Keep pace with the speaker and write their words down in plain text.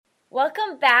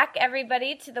Welcome back,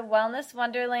 everybody, to the Wellness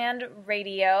Wonderland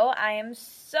Radio. I am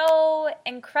so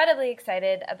incredibly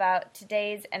excited about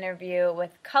today's interview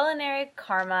with Culinary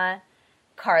Karma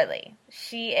Carly.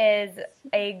 She is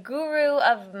a guru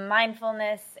of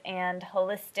mindfulness and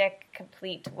holistic,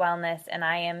 complete wellness, and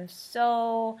I am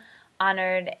so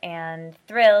honored and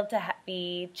thrilled to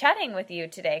be chatting with you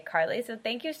today, Carly. So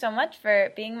thank you so much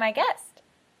for being my guest.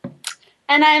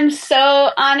 And I'm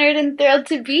so honored and thrilled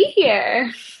to be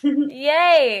here.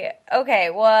 Yay! Okay,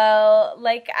 well,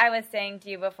 like I was saying to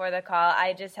you before the call,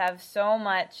 I just have so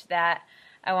much that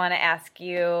I want to ask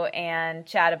you and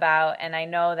chat about, and I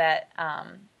know that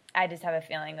I just have a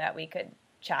feeling that we could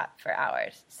chat for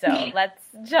hours. So let's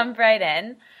jump right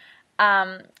in.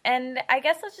 And I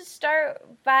guess let's just start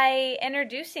by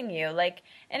introducing you.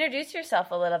 Introduce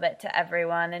yourself a little bit to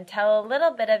everyone and tell a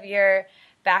little bit of your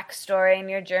backstory and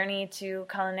your journey to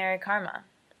Culinary Karma.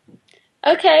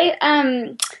 Okay,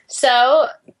 so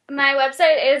my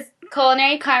website is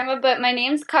Culinary Karma, but my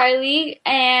name's Carly,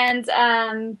 and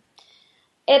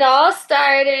it all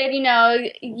started,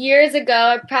 years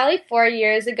ago, probably 4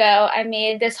 years ago. I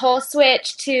made this whole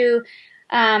switch to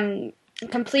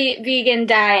complete vegan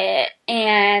diet,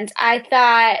 and I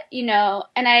thought,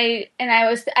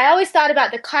 I always thought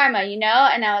about the karma,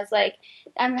 and I was like,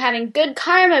 I'm having good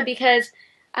karma because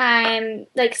I'm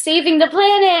like saving the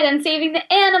planet and saving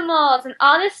the animals and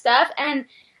all this stuff. And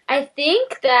I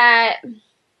think that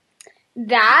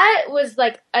was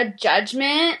like a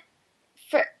judgment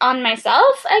on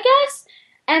myself, I guess.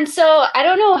 And so I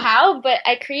don't know how, but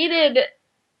I created,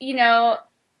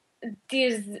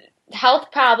 these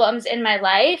health problems in my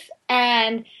life.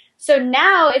 And so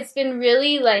now it's been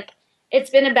really it's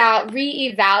been about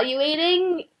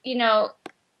reevaluating,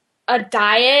 a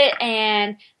diet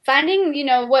and finding,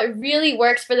 what really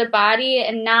works for the body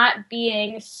and not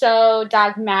being so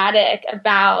dogmatic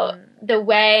about the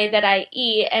way that I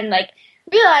eat and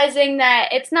realizing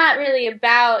that it's not really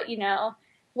about,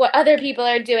 what other people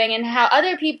are doing and how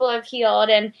other people have healed,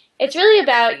 and it's really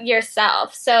about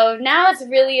yourself. So now it's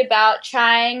really about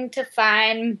trying to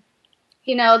find,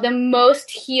 the most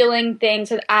healing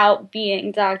things without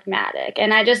being dogmatic.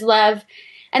 And I just love,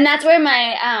 and that's where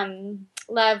my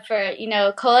love for,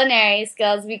 culinary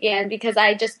skills began, because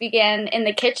I just began in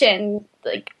the kitchen,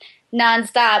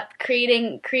 nonstop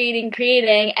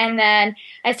creating. And then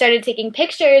I started taking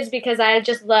pictures because I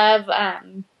just love,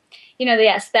 the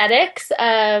aesthetics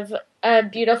of a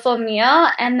beautiful meal.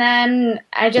 And then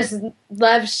I just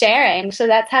love sharing. So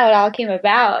that's how it all came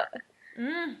about.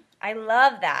 I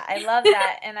love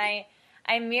that. And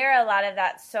I mirror a lot of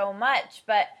that so much.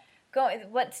 But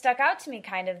what stuck out to me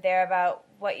kind of there about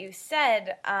what you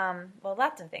said,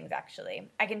 lots of things actually.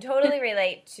 I can totally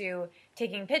relate to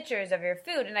taking pictures of your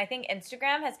food, and I think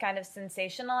Instagram has kind of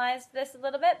sensationalized this a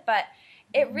little bit, but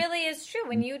it really is true.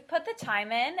 When you put the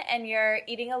time in and you're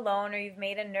eating alone or you've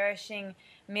made a nourishing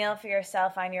meal for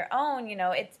yourself on your own,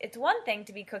 it's one thing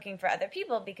to be cooking for other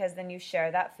people because then you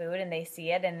share that food and they see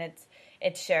it and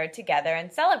it's shared together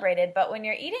and celebrated. But when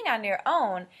you're eating on your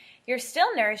own, you're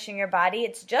still nourishing your body.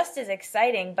 It's just as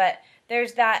exciting, but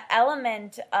there's that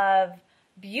element of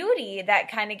beauty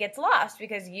that kind of gets lost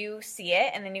because you see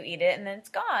it and then you eat it and then it's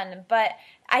gone. But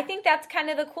I think that's kind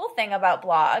of the cool thing about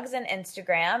blogs and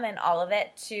Instagram and all of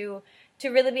it, to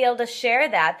really be able to share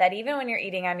that even when you're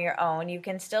eating on your own, you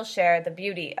can still share the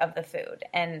beauty of the food.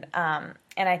 And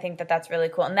I think that that's really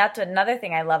cool. And that's another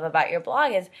thing I love about your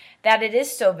blog is that it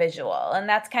is so visual. And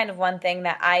that's kind of one thing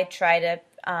that I try to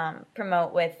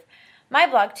promote with my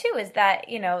blog too, is that,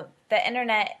 the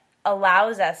internet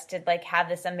allows us to have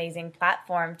this amazing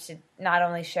platform to not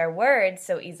only share words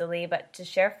so easily, but to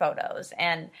share photos.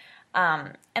 And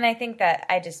I think that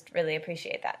I just really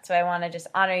appreciate that. So I want to just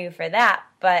honor you for that.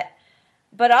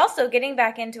 But also getting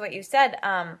back into what you said,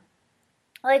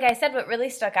 like I said, what really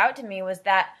stuck out to me was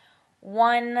that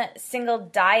one single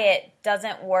diet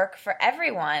doesn't work for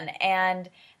everyone, and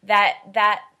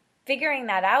that figuring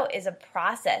that out is a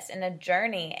process and a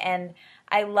journey. And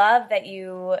I love that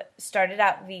you started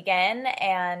out vegan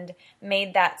and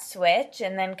made that switch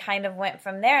and then kind of went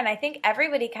from there. And I think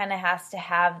everybody kind of has to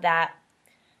have that,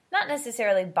 not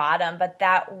necessarily bottom, but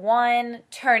that one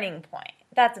turning point.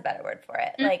 That's a better word for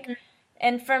it. Mm-hmm.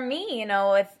 And for me,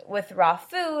 with raw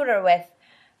food or with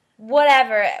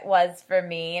whatever it was for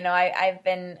me, I've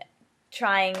been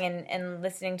trying and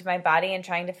listening to my body and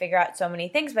trying to figure out so many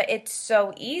things, but it's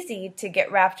so easy to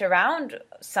get wrapped around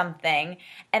something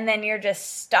and then you're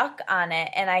just stuck on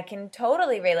it. And I can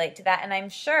totally relate to that. And I'm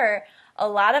sure a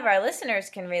lot of our listeners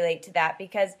can relate to that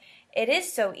because it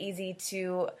is so easy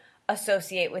to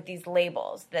associate with these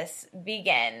labels, this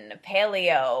vegan,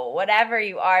 paleo, whatever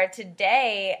you are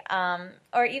today,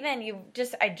 or even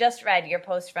I just read your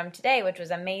post from today, which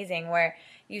was amazing, where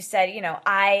you said,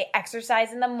 I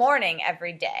exercise in the morning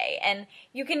every day. And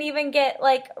you can even get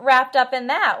like wrapped up in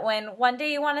that when one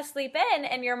day you want to sleep in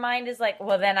and your mind is like,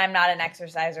 well, then I'm not an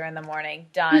exerciser in the morning.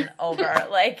 Done, over,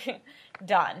 like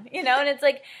done, and it's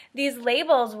like these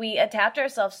labels, we attach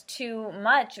ourselves too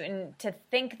much and to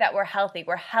think that we're healthy.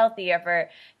 We're healthy if we're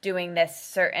doing this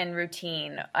certain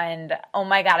routine. And oh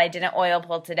my God, I didn't oil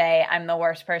pull today. I'm the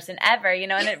worst person ever,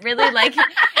 and it really like,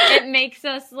 it makes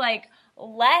us like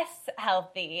less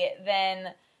healthy than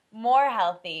more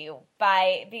healthy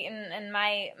by and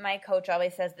my coach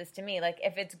always says this to me, like,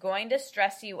 if it's going to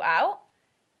stress you out,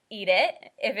 eat it.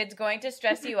 If it's going to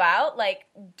stress you out, like,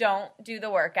 don't do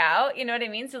the workout. You know what I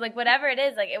mean? So like whatever it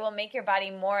is, like, it will make your body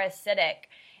more acidic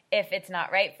if it's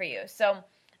not right for you. So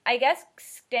I guess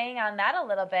staying on that a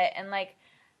little bit and like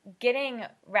getting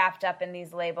wrapped up in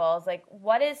these labels, like,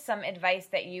 what is some advice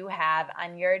that you have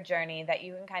on your journey that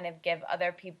you can kind of give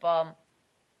other people,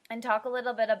 and talk a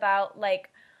little bit about like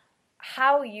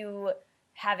how you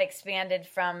have expanded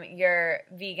from your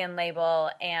vegan label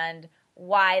and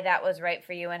why that was right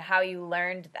for you and how you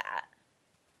learned that?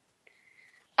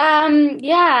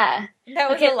 Yeah. That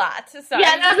was a lot. Sorry.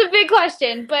 Yeah, that was a big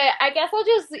question, but I guess I'll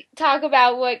just talk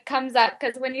about what comes up,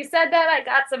 because when you said that, I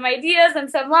got some ideas and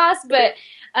some lost, but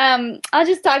I'll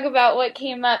just talk about what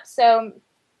came up. So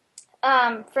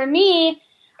for me,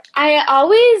 I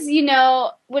always,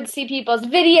 would see people's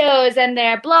videos and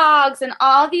their blogs and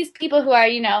all these people who are,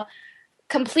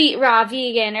 complete raw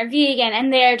vegan or vegan,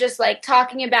 and they're just like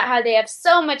talking about how they have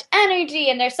so much energy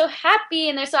and they're so happy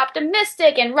and they're so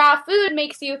optimistic and raw food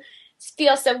makes you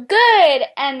feel so good.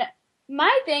 And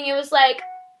my thing, it was like,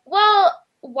 well,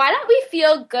 why don't we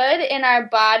feel good in our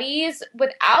bodies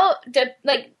without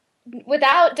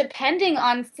depending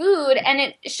on food? And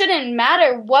it shouldn't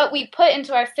matter what we put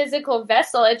into our physical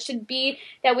vessel. It should be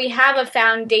that we have a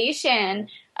foundation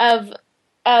of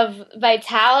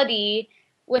vitality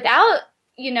without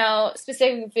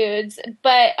specific foods.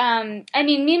 But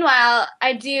meanwhile,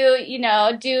 I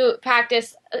do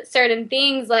practice certain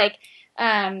things like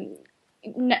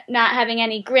not having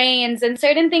any grains and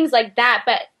certain things like that.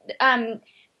 But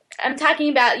I'm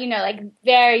talking about, like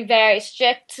very, very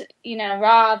strict,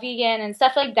 raw vegan and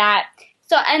stuff like that.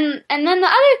 So, and then the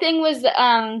other thing was,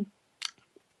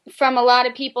 from a lot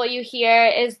of people you hear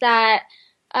is that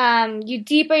you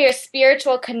deepen your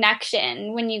spiritual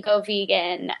connection when you go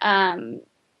vegan,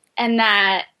 and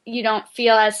that you don't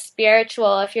feel as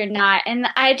spiritual if you're not. And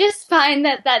I just find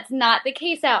that that's not the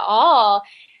case at all.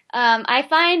 I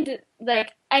find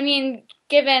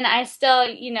given I still,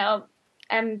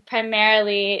 I'm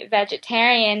primarily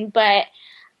vegetarian, but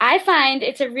I find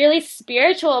it's a really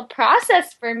spiritual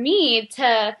process for me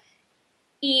to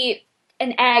eat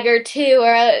an egg or two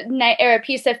or a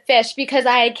piece of fish, because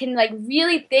I can like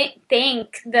really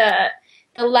thank the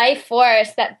life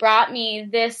force that brought me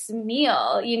this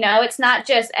meal. It's not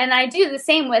just, and I do the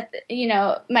same with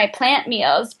my plant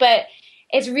meals, but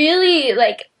it's really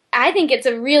like, I think it's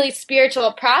a really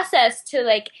spiritual process to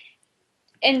like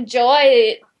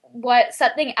enjoy what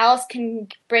something else can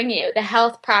bring you, the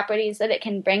health properties that it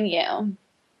can bring you.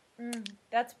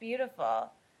 That's beautiful.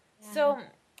 Yeah. So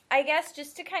I guess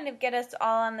just to kind of get us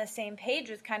all on the same page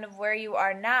with kind of where you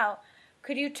are now,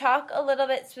 could you talk a little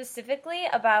bit specifically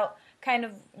about kind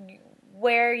of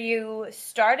where you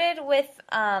started with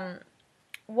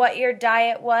what your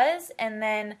diet was, and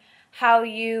then how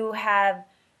you have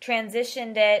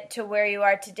transitioned it to where you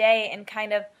are today and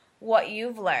kind of what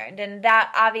you've learned? And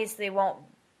that obviously won't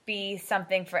be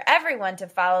something for everyone to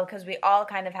follow, because we all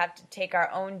kind of have to take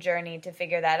our own journey to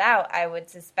figure that out, I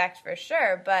would suspect, for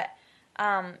sure. But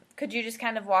could you just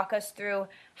kind of walk us through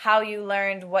how you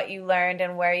learned what you learned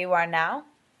and where you are now?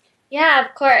 Yeah,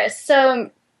 of course. So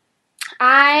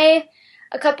a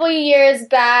couple of years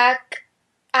back,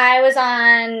 I was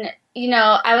on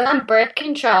birth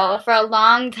control for a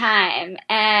long time,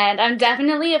 and I'm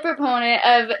definitely a proponent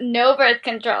of no birth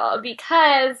control,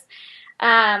 because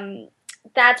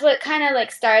that's what kind of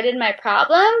like started my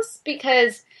problems,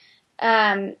 because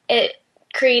it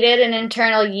created an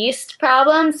internal yeast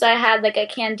problem. So I had like a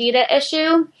candida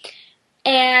issue,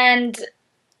 and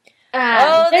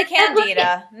the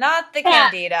candida, not the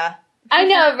candida. I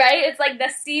know, right? It's like the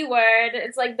C word.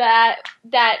 It's like that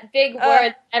big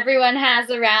word everyone has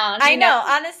around. I know.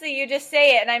 Honestly, you just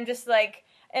say it, and I'm just like,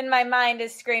 in my mind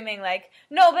is screaming like,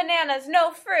 no bananas,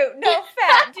 no fruit, no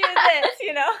fat, do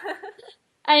this,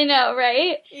 I know,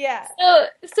 right? Yeah.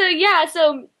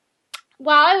 So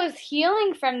while I was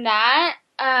healing from that,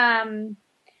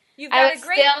 You've I got a was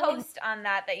great still post on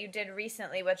that you did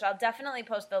recently, which I'll definitely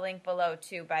post the link below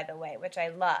too, by the way, which I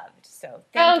loved. So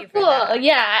thank oh you for cool. that.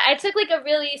 Yeah, I took like a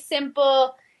really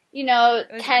simple, It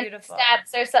was 10 beautiful.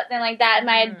 steps or something like that,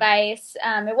 my Hmm. advice.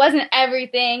 It wasn't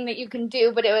everything that you can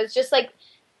do, but it was just like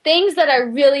things that are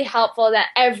really helpful that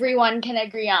everyone can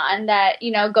agree on that,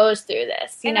 goes through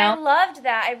this, And I loved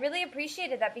that. I really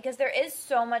appreciated that because there is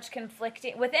so much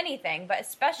conflicting with anything, but Mm.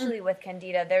 especially with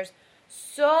Candida, there's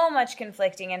so much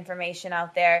conflicting information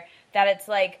out there that it's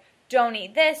like, don't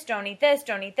eat this, don't eat this,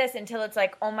 don't eat this, until it's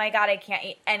like, oh my God, I can't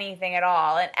eat anything at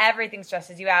all. And everything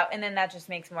stresses you out. And then that just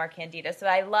makes more Candida. So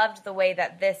I loved the way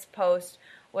that this post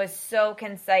was so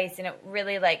concise and it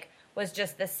really like was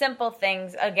just the simple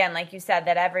things, again, like you said,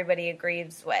 that everybody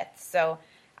agrees with. So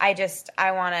I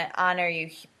want to honor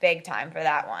you big time for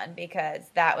that one because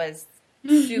that was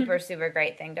super, super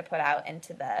great thing to put out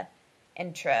into the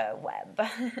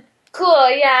intraweb. Cool,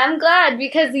 yeah, I'm glad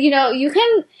because you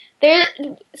can there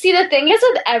see the thing is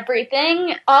with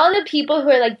everything, all the people who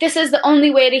are like this is the only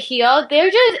way to heal,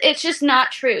 it's just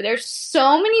not true. There's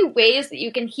so many ways that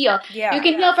you can heal. You Yeah.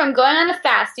 can heal from going on a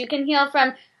fast, you can heal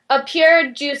from a pure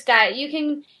juice diet, you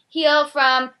can heal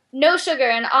from no sugar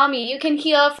and all meat, you can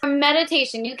heal from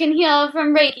meditation, you can heal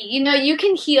from Reiki. You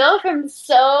can heal from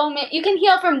so many, you can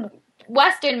heal from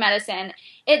Western medicine.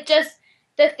 It just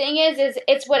the thing is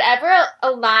it's whatever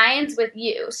aligns with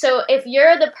you. So if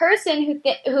you're the person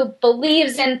who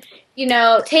believes in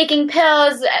taking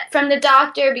pills from the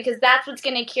doctor because that's what's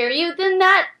going to cure you, then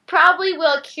that probably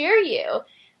will cure you.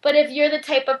 But if you're the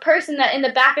type of person that in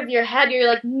the back of your head you're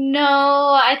like, no,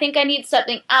 I think I need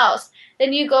something else,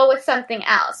 then you go with something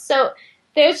else. So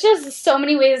there's just so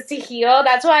many ways to heal.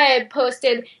 That's why I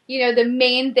posted, the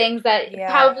main things that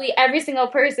probably every single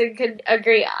person could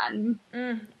agree on.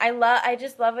 I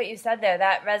just love what you said there.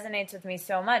 That resonates with me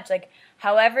so much. Like,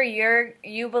 however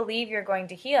you believe you're going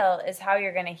to heal is how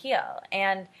you're going to heal.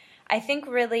 And I think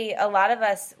really a lot of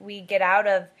us, we get out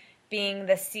of being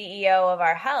the CEO of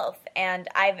our health. And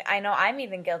I know I'm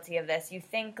even guilty of this. You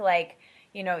think like,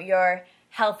 your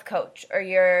health coach or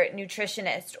your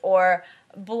nutritionist or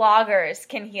bloggers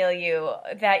can heal you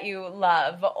that you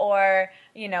love, or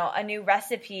a new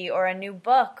recipe or a new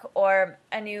book or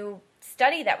a new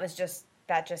study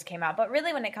that just came out. But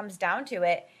really when it comes down to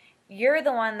it, you're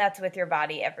the one that's with your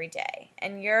body every day,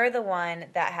 and you're the one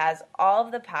that has all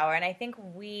of the power. And I think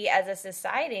we as a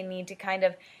society need to kind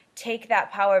of take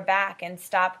that power back and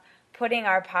stop putting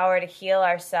our power to heal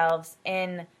ourselves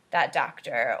in that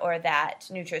doctor or that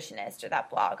nutritionist or that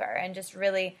blogger, and just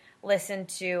really listen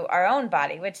to our own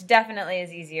body, which definitely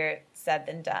is easier said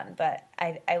than done. But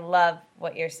I love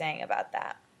what you're saying about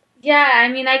that. Yeah,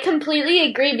 I completely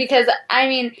agree because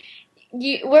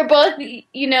we're both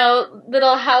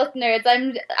little health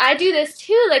nerds. I do this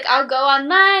too. Like I'll go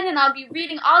online and I'll be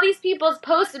reading all these people's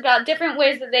posts about different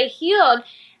ways that they healed,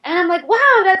 and I'm like,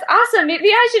 wow, that's awesome. Maybe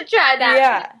I should try that.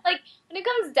 Yeah. Like when it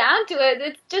comes down to it,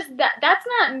 it's just that's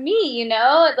not me.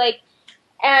 Like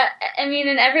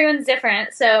and everyone's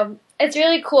different. So it's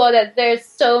really cool that there's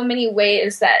so many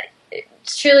ways that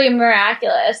it's truly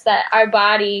miraculous that our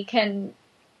body can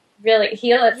really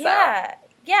heal itself.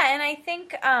 Yeah, and I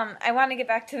think I want to get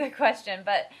back to the question,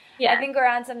 but yeah. I think we're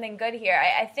on something good here.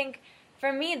 I think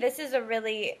for me, this is a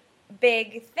really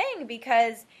big thing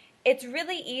because it's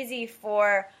really easy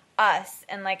for us,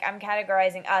 and like I'm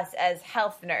categorizing us as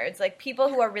health nerds, like people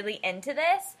who are really into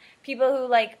this, people who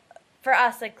like, for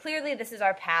us, like clearly this is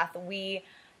our path. We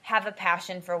have a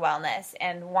passion for wellness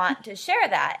and want to share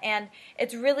that. And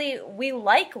it's really, we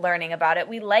like learning about it.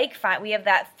 We have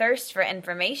that thirst for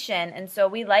information. And so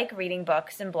we like reading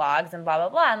books and blogs and blah, blah,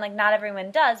 blah. And like not everyone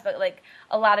does, but like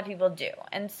a lot of people do.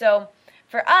 And so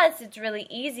for us, it's really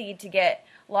easy to get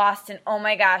lost in, oh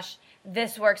my gosh,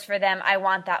 this works for them. I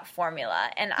want that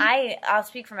formula. And I'll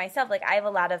speak for myself. Like I have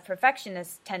a lot of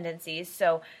perfectionist tendencies.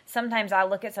 So sometimes I'll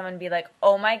look at someone and be like,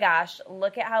 oh my gosh,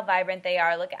 look at how vibrant they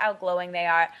are. Look at how glowing they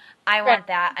are. I want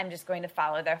that. I'm just going to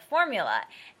follow their formula.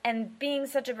 And being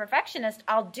such a perfectionist,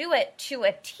 I'll do it to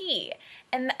a T.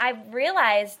 And I've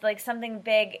realized like something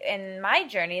big in my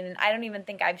journey, and I don't even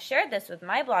think I've shared this with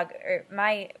my blog or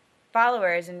my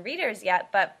followers and readers yet,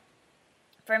 but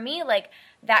for me, like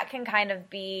that can kind of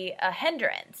be a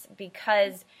hindrance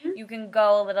because you can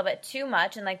go a little bit too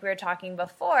much. And like we were talking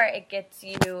before, it gets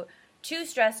you too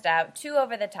stressed out, too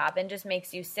over the top, and just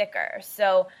makes you sicker.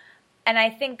 So, and I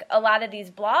think a lot of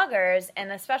these bloggers,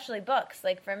 and especially books,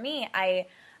 like for me, I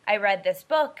read this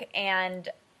book and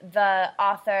the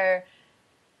author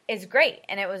is great.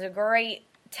 And it was a great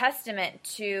testament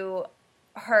to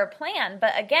her plan.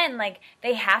 But again, like,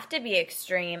 they have to be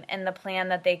extreme in the plan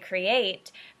that they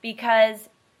create because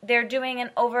they're doing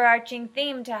an overarching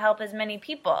theme to help as many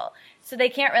people. So they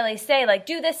can't really say, like,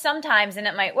 do this sometimes and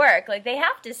it might work. Like, they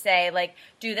have to say, like,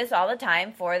 do this all the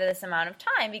time for this amount of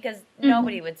time because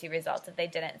nobody would see results if they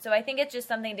didn't. So I think it's just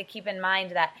something to keep in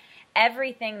mind that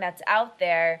everything that's out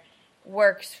there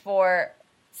works for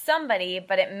somebody,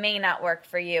 but it may not work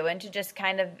for you. And to just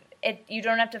kind of, you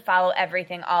don't have to follow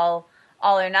everything all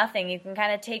or nothing. You can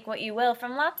kind of take what you will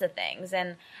from lots of things.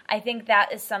 And I think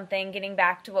that is something, getting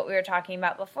back to what we were talking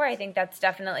about before, I think that's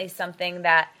definitely something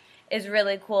that is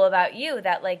really cool about you,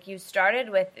 that like you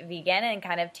started with vegan and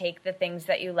kind of take the things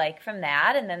that you like from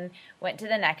that and then went to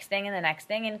the next thing and the next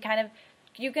thing and kind of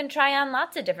you can try on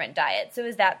lots of different diets. So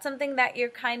is that something that you're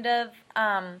kind of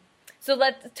so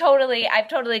I've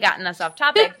totally gotten us off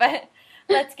topic, but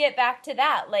let's get back to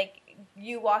that. Like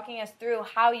you walking us through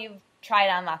how you've tried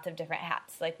on lots of different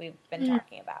hats like we've been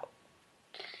talking about.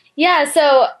 Yeah,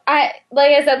 so like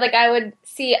I said, like I would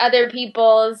see other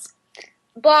people's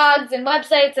blogs and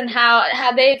websites and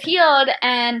how they've healed,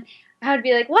 and I would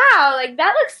be like, wow, like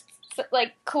that looks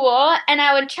like cool, and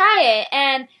I would try it.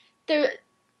 And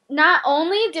not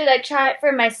only did I try it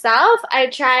for myself, I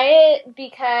try it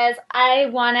because I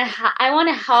want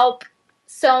to help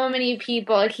so many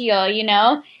people heal, you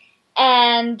know?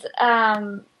 And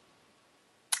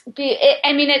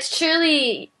it's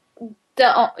truly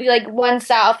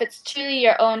oneself. It's truly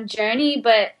your own journey,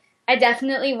 but I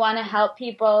definitely want to help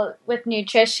people with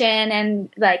nutrition and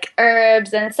like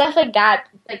herbs and stuff like that,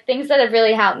 like things that have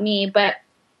really helped me. But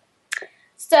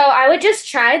so I would just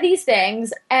try these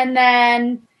things, and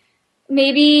then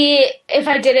maybe if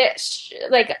I did it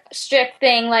strict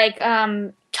thing, like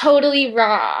totally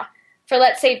raw for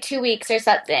let's say 2 weeks or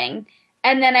something,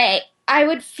 and then I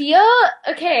would feel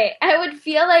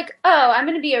like, oh, I'm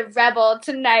going to be a rebel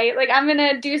tonight. Like, I'm going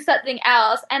to do something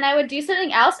else. And I would do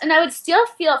something else, and I would still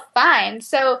feel fine.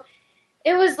 So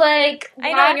it was like...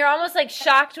 I know, and you're almost, like,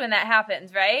 shocked when that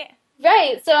happens, right?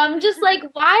 Right. So I'm just like,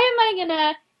 why am I going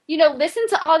to, listen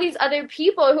to all these other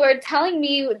people who are telling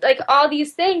me, like, all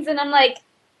these things? And I'm like,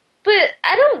 but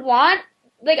I don't want...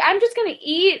 Like, I'm just going to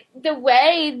eat the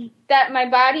way that my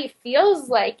body feels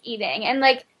like eating. And,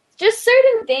 like, just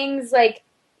certain things like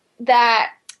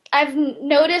that I've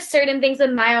noticed certain things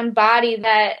in my own body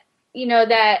that,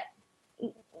 that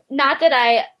not that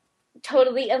I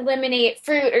totally eliminate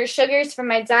fruit or sugars from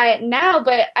my diet now,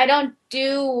 but I don't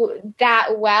do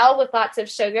that well with lots of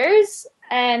sugars.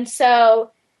 And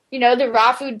so, the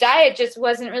raw food diet just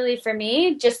wasn't really for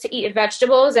me, just to eat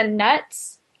vegetables and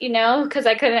nuts, because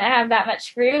I couldn't have that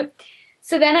much fruit.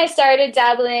 So then I started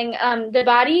dabbling. The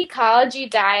body ecology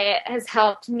diet has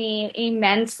helped me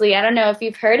immensely. I don't know if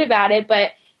you've heard about it,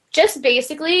 but just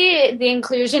basically the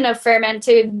inclusion of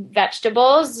fermented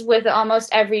vegetables with almost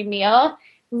every meal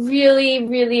really,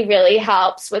 really, really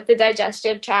helps with the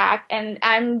digestive tract. And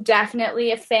I'm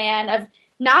definitely a fan of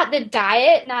not the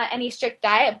diet, not any strict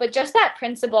diet, but just that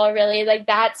principle really. Like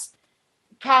that's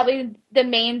probably the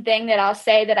main thing that I'll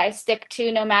say that I stick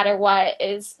to no matter what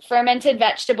is fermented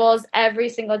vegetables every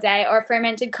single day, or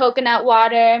fermented coconut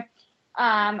water,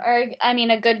 or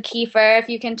a good kefir if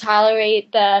you can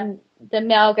tolerate the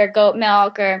milk or goat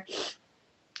milk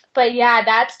but yeah,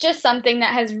 that's just something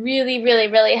that has really, really,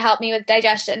 really helped me with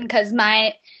digestion because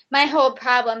my whole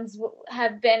problems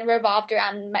have been revolved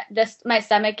around my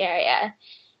stomach area.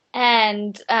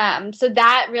 And so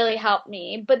that really helped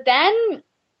me. But then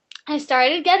I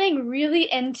started getting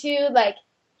really into like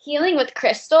healing with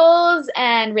crystals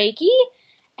and Reiki.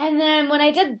 And then when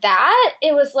I did that,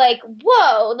 it was like,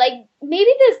 whoa, like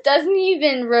maybe this doesn't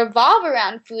even revolve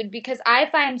around food because I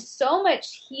find so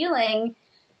much healing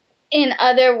in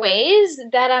other ways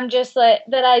that I'm just like,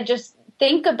 that I just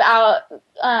think about,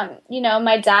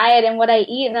 my diet and what I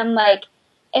eat. And I'm like,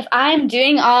 if I'm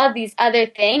doing all of these other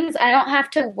things, I don't have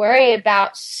to worry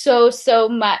about so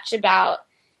much about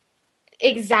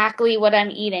exactly what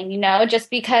I'm eating, just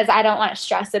because I don't want to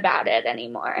stress about it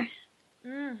anymore.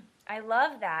 I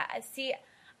love that. See,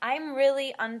 I'm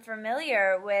really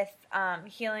unfamiliar with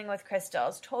healing with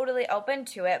crystals, totally open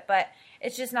to it, but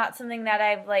it's just not something that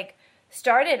I've like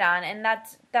started on, and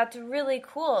that's really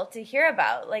cool to hear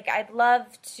about. Like I'd love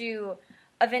to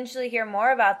eventually hear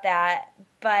more about that,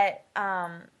 but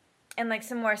and like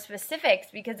some more specifics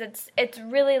because it's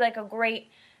really like a great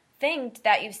thing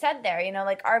that you said there,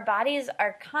 like our bodies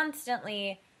are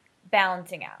constantly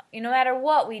balancing out, no matter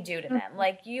what we do to them.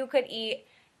 Like you could eat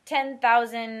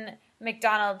 10,000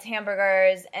 McDonald's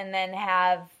hamburgers and then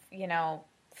have,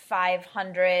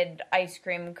 500 ice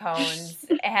cream cones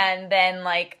and then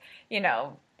like,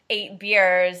 8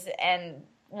 beers and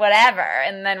whatever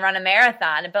and then run a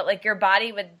marathon, but like your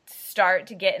body would start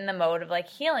to get in the mode of like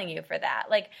healing you for that.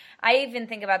 Like I even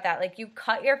think about that, like you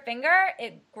cut your finger,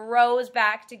 it grows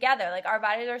back together. Like our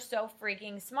bodies are so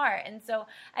freaking smart. And so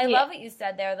I love what you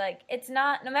said there. Like it's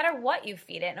not, no matter what you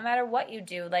feed it, no matter what you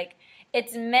do, like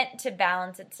it's meant to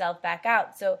balance itself back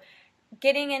out. So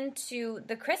getting into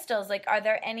the crystals, like are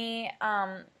there any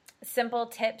simple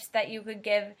tips that you could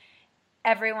give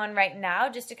everyone right now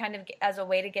just to kind of as a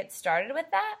way to get started with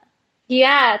that?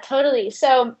 Yeah, totally.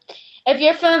 So if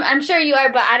you're I'm sure you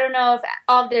are, but I don't know if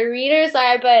all of the readers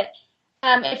are, but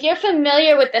if you're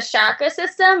familiar with the chakra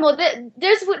system, well,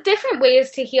 there's different ways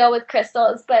to heal with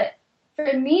crystals, but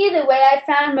for me, the way I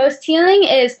found most healing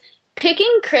is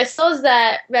picking crystals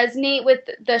that resonate with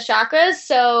the chakras.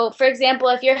 So, for example,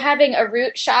 if you're having a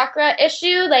root chakra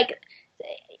issue, like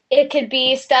it could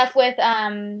be stuff with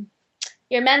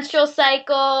your menstrual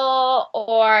cycle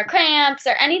or cramps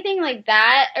or anything like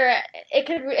that, or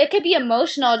it could be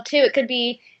emotional too. It could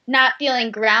be not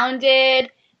feeling grounded,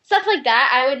 stuff like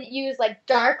that. I would use like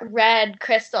dark red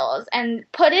crystals and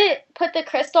put the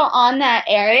crystal on that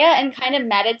area and kind of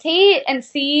meditate and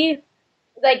see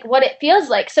like what it feels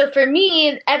like. So for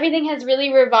me, everything has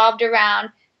really revolved around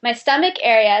my stomach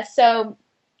area. So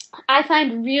I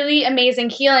find really amazing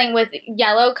healing with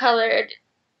yellow colored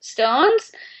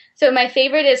stones. So my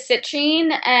favorite is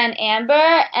citrine and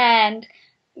amber, and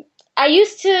I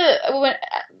used to,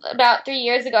 about 3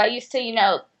 years ago, I used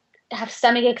to, have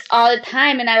stomach aches all the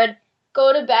time, and I would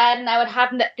go to bed and I would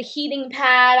have the heating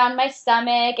pad on my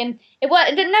stomach, and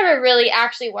it never really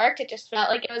actually worked. It just felt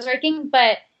like it was working,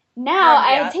 but now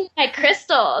I take my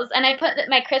crystals, and I put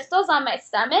my crystals on my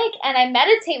stomach, and I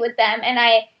meditate with them, and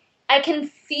I can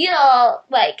feel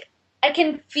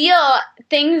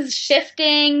things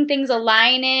shifting, things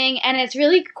aligning, and it's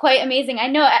really quite amazing. I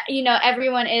know,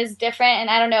 everyone is different, and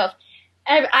I don't know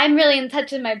if I'm really in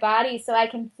touch with my body, so I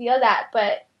can feel that,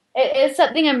 but it is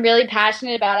something I'm really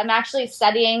passionate about. I'm actually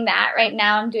studying that right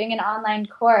now. I'm doing an online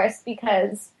course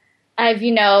because I've,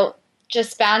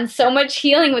 just found so much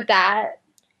healing with that.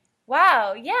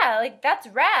 Wow, yeah, like that's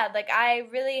rad. Like I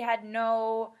really had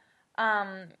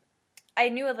I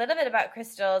knew a little bit about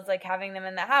crystals, like having them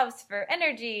in the house for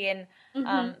energy, and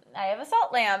I have a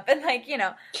salt lamp, and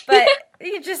but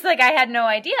it's just like I had no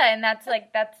idea, and that's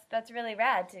really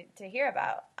rad to hear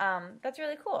about. That's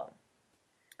really cool,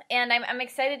 and I'm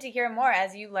excited to hear more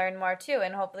as you learn more too,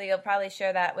 and hopefully you'll probably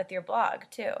share that with your blog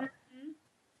too.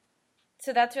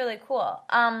 So that's really cool.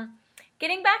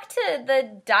 Getting back to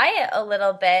the diet a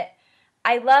little bit,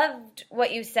 I loved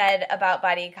what you said about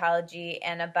body ecology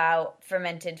and about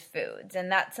fermented foods.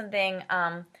 And that's something,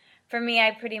 for me,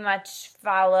 I pretty much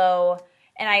follow,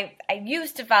 and I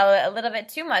used to follow it a little bit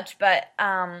too much, but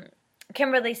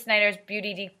Kimberly Snyder's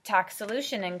Beauty Detox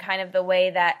Solution, and kind of the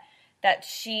way that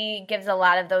she gives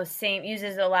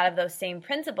uses a lot of those same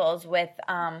principles with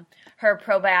her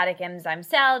probiotic enzyme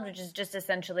salad, which is just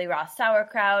essentially raw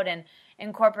sauerkraut, and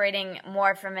incorporating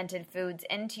more fermented foods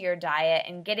into your diet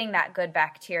and getting that good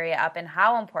bacteria up, and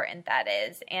how important that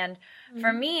is. And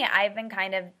for me, I've been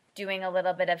kind of doing a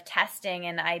little bit of testing,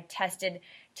 and I tested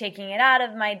taking it out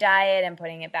of my diet and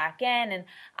putting it back in, and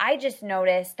I just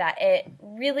noticed that it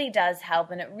really does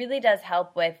help, and it really does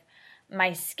help with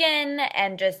my skin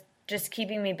and just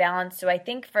keeping me balanced. So I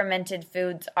think fermented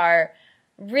foods are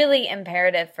really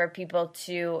imperative for people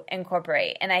to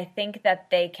incorporate, and I think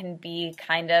that they can be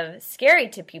kind of scary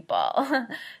to people.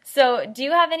 So do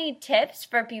you have any tips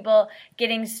for people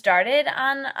getting started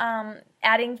on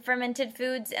adding fermented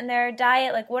foods in their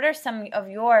diet? Like what are some of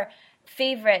your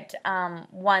favorite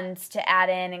ones to add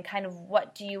in, and kind of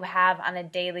what do you have on a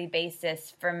daily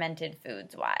basis fermented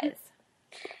foods wise?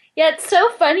 Yeah, it's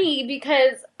so funny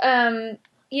because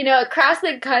across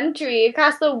the country,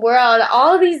 across the world,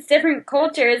 all these different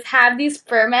cultures have these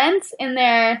ferments in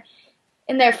their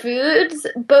foods,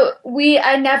 but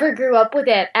I never grew up with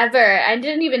it ever. I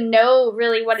didn't even know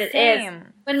really what it is.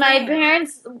 When my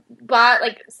parents bought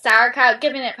like sauerkraut,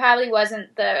 given it probably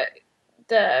wasn't the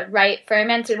right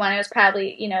fermented one, it was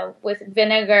probably, with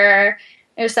vinegar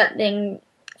or something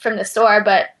from the store,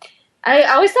 but I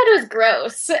always thought it was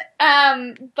gross.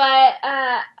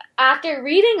 But after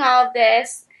reading all of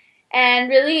this and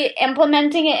really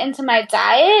implementing it into my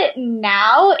diet,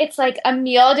 now it's like a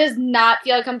meal does not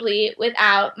feel complete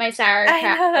without my sauerkraut.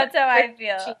 I know, that's how I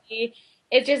feel.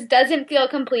 It just doesn't feel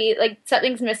complete, like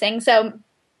something's missing. So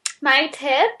my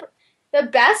tip, the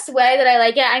best way that I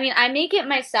like it, I make it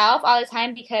myself all the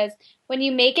time, because when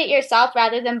you make it yourself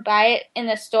rather than buy it in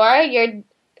the store, you're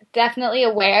definitely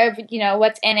aware of,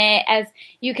 what's in it, as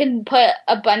you can put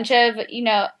a bunch of,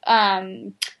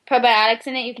 probiotics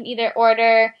in it. You can either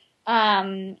order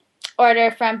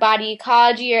from Body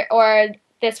Ecology or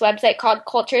this website called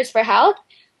Cultures for Health,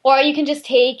 or you can just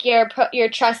take your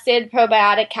trusted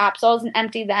probiotic capsules and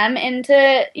empty them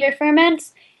into your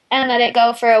ferments and let it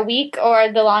go for a week,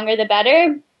 or the longer the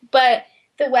better. But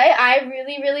the way I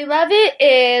really, really love it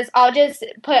is I'll just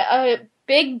put a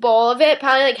big bowl of it,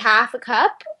 probably like half a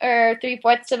cup or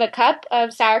 3/4 of a cup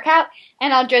of sauerkraut,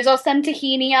 and I'll drizzle some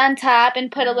tahini on top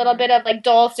and put a little bit of like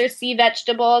dulse or sea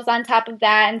vegetables on top of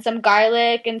that and some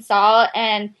garlic and salt,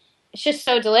 and it's just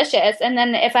so delicious. And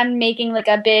then if I'm making like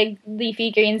a big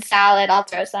leafy green salad, I'll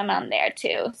throw some on there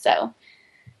too. So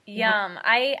yum.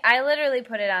 I literally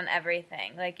put it on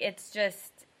everything. Like, it's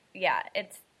just, yeah,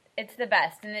 it's the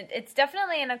best. And it's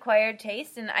definitely an acquired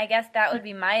taste, and I guess that would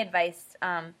be my advice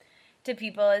to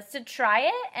people, is to try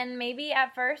it. And maybe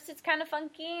at first it's kind of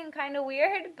funky and kind of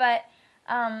weird, but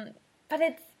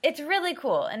it's really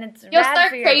cool, and it's you'll rad start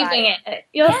for your craving body.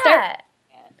 it.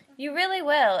 You really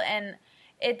will, and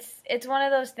it's one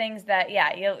of those things that,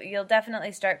 yeah, you'll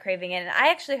definitely start craving it. And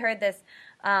I actually heard this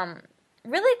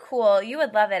really cool. You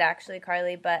would love it, actually,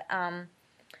 Carly, but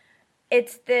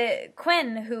it's the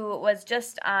Quinn, who was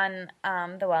just on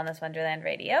the Wellness Wonderland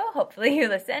radio. Hopefully you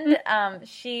listened.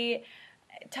 She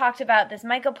talked about this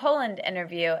Michael Pollan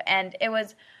interview, and it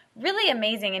was really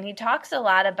amazing. And he talks a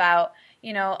lot about,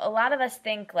 a lot of us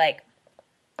think like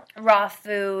raw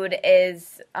food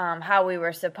is how we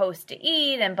were supposed to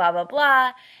eat and blah, blah,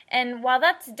 blah. And while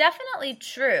that's definitely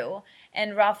true,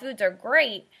 and raw foods are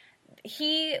great,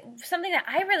 something that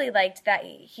I really liked that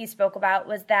he spoke about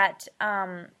was that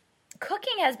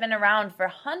cooking has been around for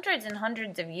hundreds and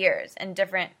hundreds of years in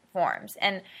different forms.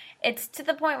 And it's to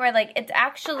the point where, like, it's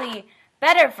actually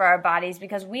better for our bodies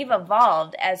because we've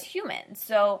evolved as humans.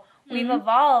 So we've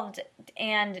evolved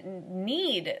and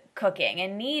need cooking,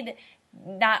 and need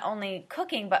not only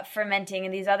cooking but fermenting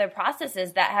and these other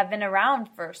processes that have been around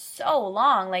for so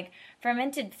long. Like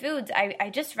fermented foods,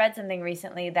 I just read something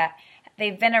recently that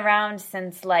they've been around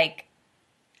since, like,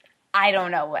 I don't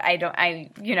know.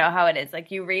 You know how it is. Like,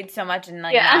 you read so much and,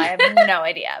 like, yeah. Now I have no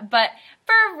idea. But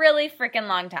for a really freaking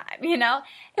long time,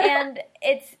 And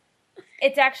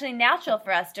it's actually natural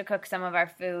for us to cook some of our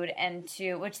food, and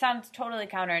which sounds totally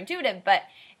counterintuitive, but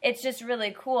it's just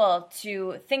really cool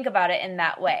to think about it in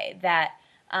that way, that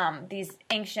these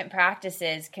ancient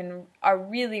practices are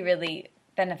really, really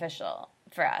beneficial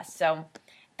for us. So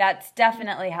that's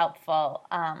definitely helpful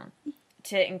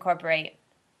to incorporate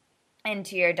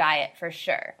into your diet for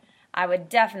sure. I would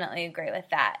definitely agree with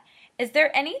that. Is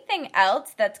there anything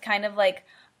else that's kind of like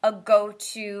a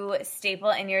go-to staple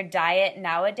in your diet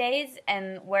nowadays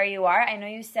and where you are? I know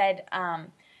you said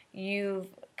you've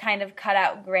kind of cut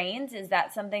out grains. Is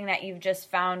that something that you've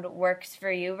just found works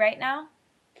for you right now?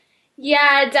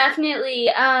 Yeah, definitely.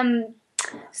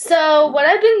 So what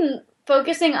I've been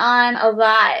focusing on a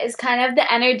lot is kind of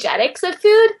the energetics of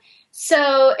food.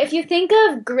 So if you think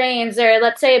of grains, or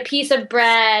let's say a piece of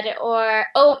bread or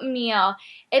oatmeal,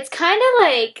 it's kind of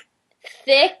like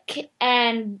thick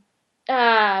and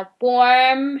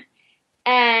warm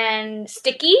and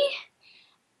sticky.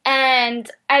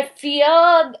 And I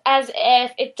feel as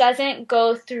if it doesn't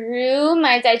go through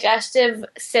my digestive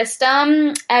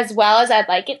system as well as I'd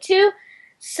like it to.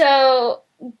 So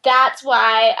that's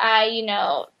why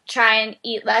I, try and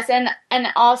eat less. And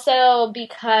also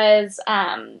because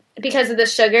of the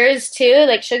sugars too.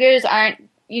 Like, sugars aren't,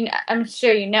 I'm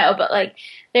sure but like,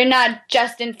 they're not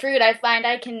just in fruit. I find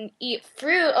I can eat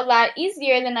fruit a lot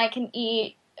easier than I can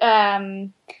eat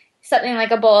something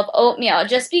like a bowl of oatmeal,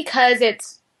 just because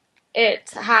it's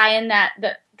high in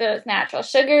those natural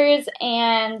sugars.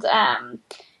 And so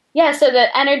the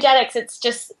energetics,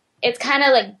 it's kind of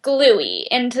like gluey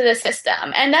into the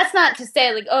system. And that's not to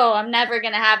say like, oh, I'm never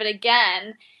going to have it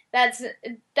again. That's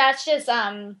just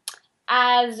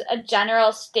as a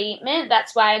general statement.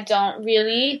 That's why I don't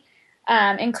really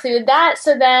include that.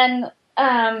 So then,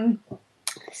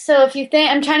 so if you think,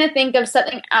 I'm trying to think of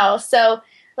something else. So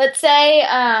let's say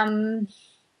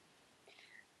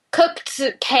cooked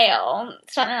kale,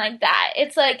 something like that.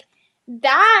 It's like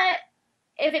that,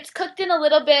 if it's cooked in a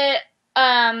little bit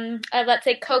of, let's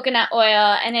say, coconut oil,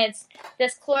 and it's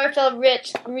this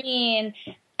chlorophyll-rich green,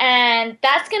 and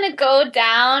that's going to go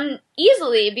down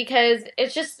easily because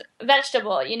it's just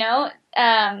vegetable,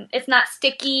 it's not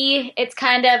sticky. It's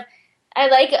kind of, I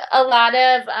like a lot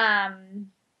of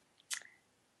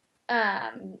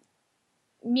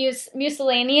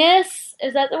miscellaneous,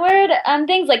 is that the word?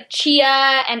 Things like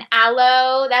chia and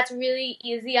aloe. That's really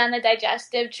easy on the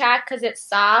digestive tract because it's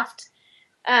soft.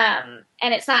 and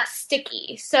it's not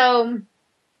sticky. So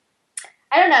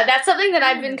I don't know. That's something that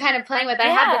I've been kind of playing with. I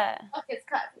have Yeah. this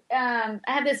book. I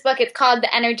have this book. It's called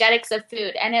The Energetics of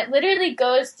Food, and it literally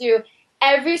goes through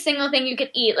every single thing you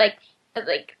could eat. Like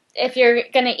if you're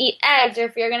gonna eat eggs, or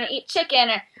if you're gonna eat chicken,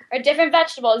 or different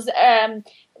vegetables.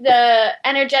 The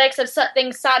energetics of something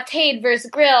sautéed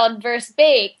versus grilled versus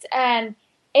baked, and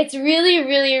it's really,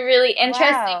 really, really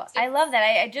interesting. Wow. I love that.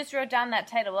 I just wrote down that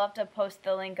title. We'll have to post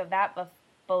the link of that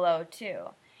below too.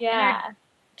 Yeah.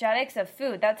 Energetics of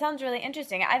food. That sounds really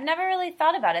interesting. I've never really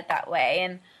thought about it that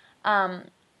way.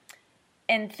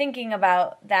 And thinking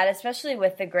about that, especially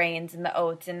with the grains and the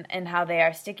oats and how they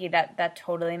are sticky, that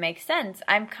totally makes sense.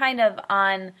 I'm kind of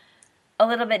on a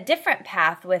little bit different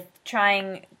path with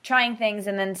trying things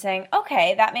and then saying,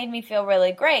 okay, that made me feel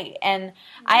really great. And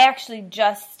I actually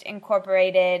just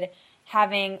incorporated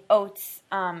having oats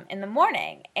in the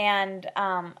morning, and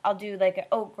I'll do like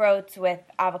oat groats with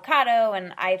avocado,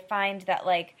 and I find that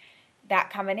like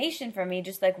that combination for me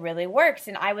just like really works.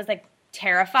 And I was like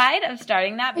terrified of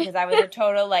starting that because I was a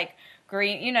total like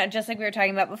green, just like we were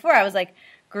talking about before. I was like,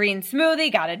 green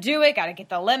smoothie, gotta do it, gotta get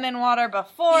the lemon water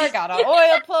before, gotta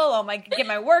oil pull, get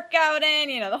my workout in,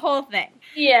 the whole thing.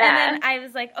 Yeah. And then I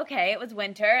was like, okay, it was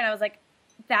winter, and I was like,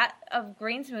 that of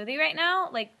green smoothie right now,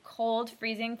 like cold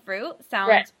freezing fruit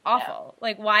sounds awful. Yeah.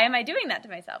 Like, why am I doing that to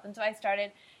myself? And so I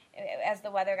started, as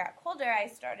the weather got colder, I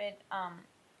started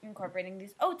incorporating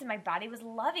these oats, and my body was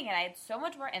loving it. I had so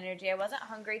much more energy. I wasn't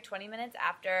hungry 20 minutes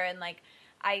after, and like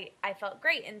I felt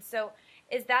great. And so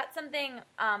is that something,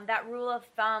 that rule of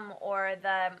thumb or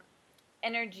the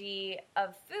energy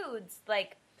of foods,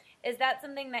 like, is that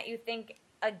something that you think,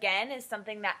 again, is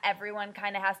something that everyone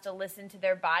kind of has to listen to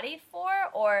their body for?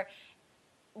 Or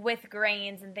with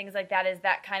grains and things like that, is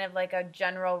that kind of like a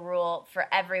general rule for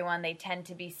everyone? They tend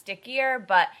to be stickier,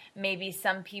 but maybe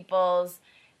some people's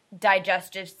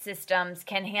digestive systems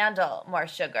can handle more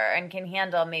sugar and can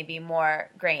handle maybe more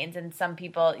grains, and some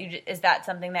people, is that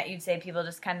something that you'd say people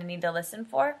just kind of need to listen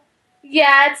for?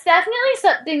 Yeah, it's definitely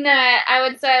something that I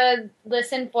would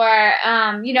listen for.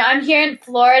 I'm here in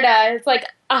Florida. It's like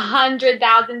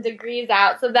 100,000 degrees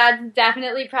out, so that's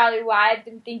definitely probably why I've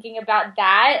been thinking about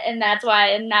that, and that's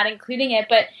why I'm not including it.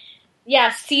 But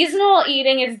yeah, seasonal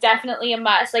eating is definitely a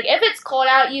must. Like if it's cold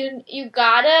out, you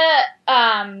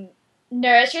gotta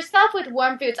nourish yourself with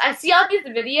warm foods. I see all these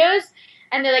videos,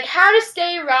 and they're like, how to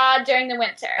stay raw during the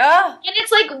winter. Oh. And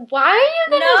it's like, why are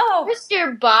you going to force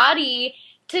your body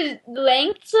to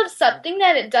lengths of something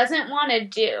that it doesn't want to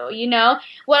do,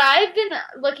 What I've been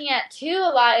looking at, too,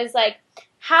 a lot is, like,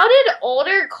 how did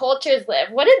older cultures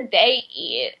live? What did they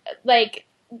eat? Like,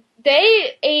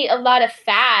 they ate a lot of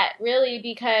fat, really,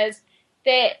 because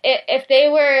if they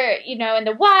were, in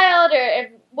the wild, or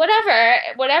if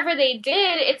whatever they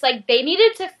did, it's like they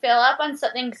needed to fill up on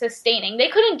something sustaining. They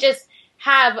couldn't just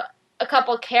have a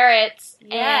couple carrots.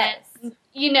 Yes. And,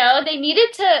 they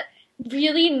needed to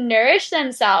really nourish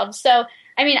themselves. So,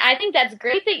 I mean, I think that's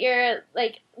great that you're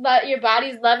like, your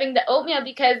body's loving the oatmeal,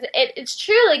 because it's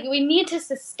true. Like, we need to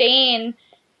sustain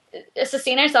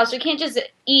ourselves. We can't just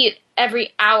eat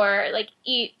every hour,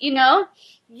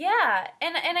 Yeah,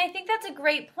 and I think that's a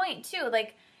great point too.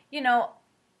 Like,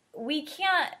 we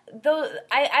can't.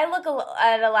 I look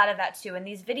at a lot of that too, in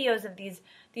these videos of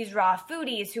these raw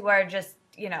foodies who are just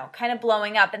kind of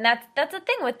blowing up, and that's a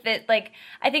thing with it. Like,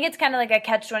 I think it's kind of like a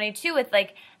catch-22 with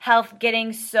like health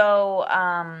getting so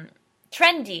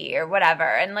trendy or whatever.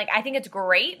 And like, I think it's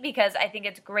great because I think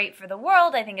it's great for the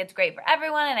world. I think it's great for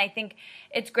everyone, and I think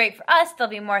it's great for us.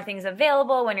 There'll be more things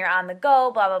available when you're on the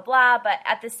go, blah blah blah. But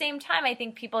at the same time, I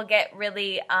think people get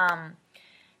really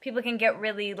people can get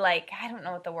really, like, I don't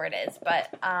know what the word is,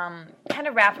 but kind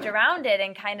of wrapped around it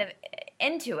and kind of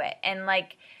into it and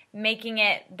like making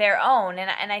it their own.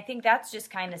 And I think that's just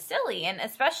kind of silly. And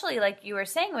especially like you were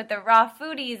saying with the raw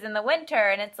foodies in the winter,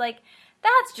 and it's like,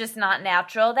 that's just not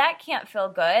natural. That can't feel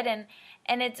good. And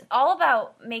it's all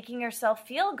about making yourself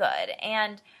feel good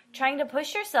and trying to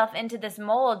push yourself into this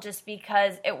mold just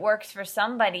because it works for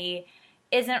somebody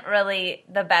isn't really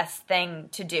the best thing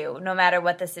to do, no matter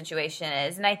what the situation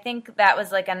is. And I think that was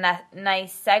like a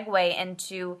nice segue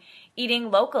into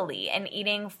eating locally and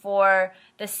eating for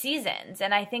the seasons.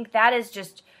 And I think that is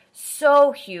just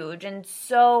so huge and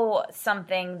so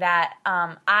something that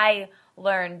I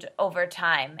learned over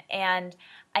time. And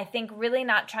I think really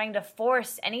not trying to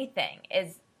force anything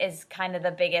is kind of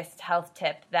the biggest health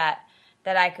tip that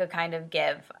I could kind of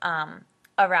give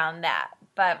around that.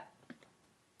 But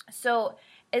so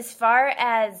as far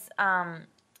as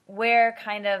where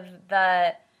kind of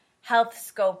the health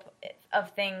scope of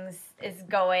things is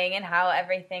going and how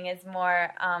everything is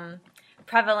more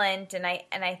prevalent, and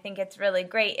I think it's really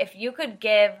great. If you could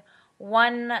give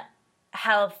one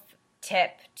health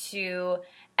tip to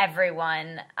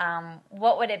everyone,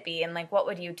 what would it be, and like what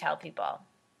would you tell people?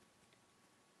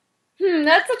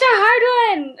 That's such a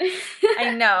hard one. I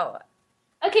know.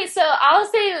 Okay, so I'll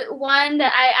say one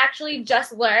that I actually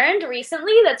just learned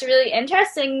recently that's really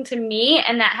interesting to me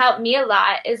and that helped me a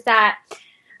lot is that,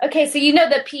 okay, so you know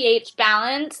the pH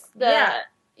balance, so the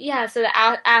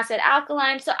acid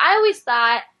alkaline. So I always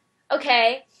thought,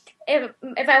 okay,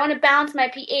 if I want to balance my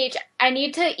pH, I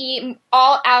need to eat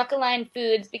all alkaline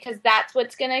foods because that's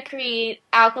what's going to create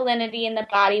alkalinity in the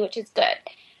body, which is good.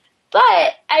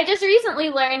 But I just recently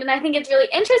learned, and I think it's really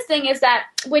interesting, is that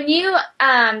when you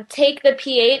take the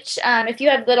pH, if you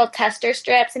have little tester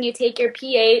strips and you take your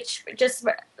pH just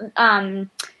on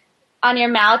your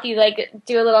mouth, you like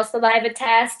do a little saliva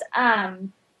test.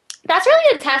 That's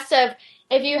really a test of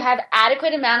if you have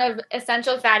adequate amount of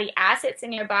essential fatty acids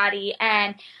in your body.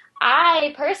 And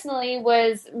I personally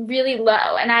was really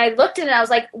low, and I looked at it and I was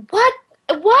like, what?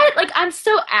 Like, I'm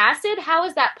so acid? How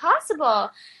is that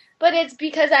possible? But it's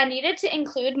because I needed to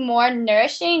include more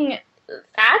nourishing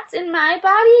fats in my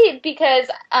body because,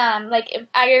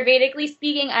 Ayurvedically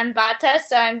speaking, I'm Vata,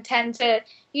 so I tend to,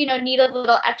 need a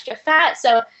little extra fat.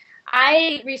 So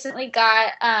I recently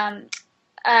got a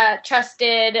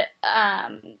trusted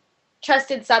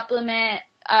supplement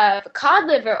of cod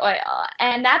liver oil,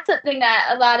 and that's something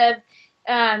that a lot of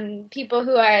people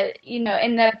who are, in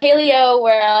the paleo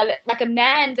world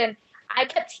recommend, and I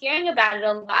kept hearing about it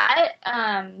a lot,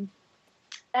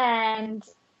 and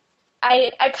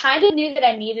I kind of knew that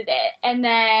I needed it. And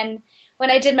then when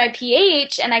I did my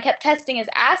pH and I kept testing as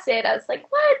acid, I was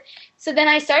like, what? So then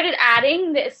I started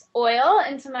adding this oil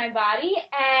into my body,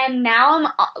 and now I'm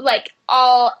like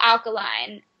all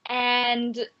alkaline.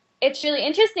 And it's really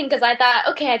interesting because I thought,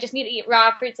 okay, I just need to eat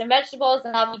raw fruits and vegetables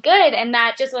and I'll be good, and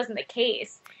that just wasn't the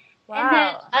case. Wow. And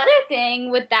then the other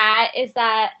thing with that is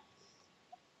that,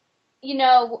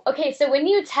 okay, so when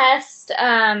you test,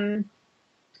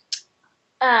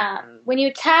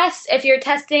 if you're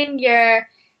testing your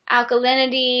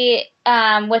alkalinity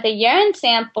with a urine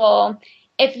sample,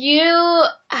 if you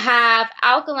have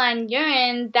alkaline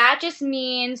urine, that just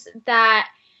means that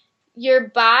your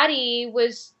body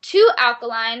was too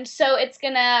alkaline, so it's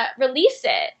going to release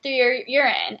it through your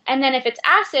urine. And then if it's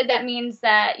acid, that means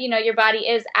that, your body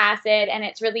is acid and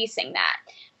it's releasing that.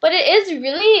 But it is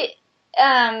really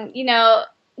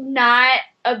not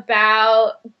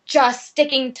about just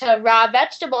sticking to raw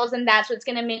vegetables and that's what's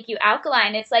going to make you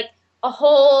alkaline. It's like a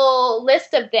whole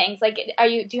list of things. Like,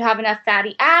 do you have enough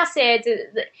fatty acids?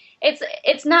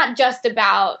 It's not just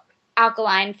about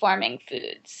alkaline forming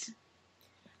foods.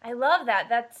 I love that.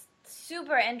 That's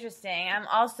super interesting. I'm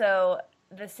also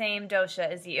the same dosha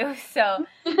as you, so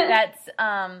that's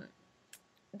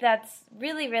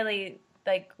really, really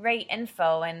like great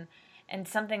info and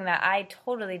something that I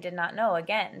totally did not know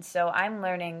again. So I'm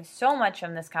learning so much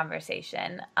from this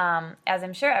conversation, as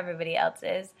I'm sure everybody else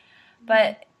is.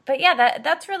 But yeah,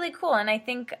 that's really cool. And I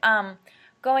think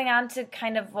going on to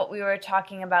kind of what we were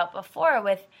talking about before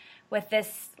with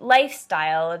this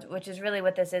lifestyle, which is really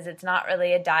what this is. It's not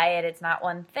really a diet. It's not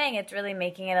one thing. It's really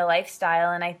making it a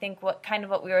lifestyle. And I think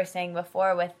what we were saying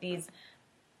before with these,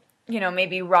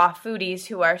 maybe raw foodies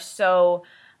who are so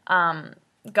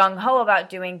gung-ho about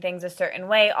doing things a certain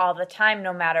way all the time,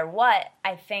 no matter what,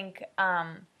 I think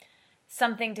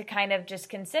something to kind of just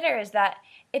consider is that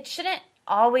it shouldn't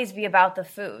always be about the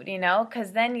food,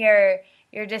 because then you're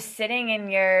just sitting in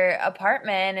your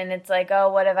apartment and it's like,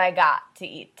 oh, what have I got to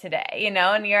eat today,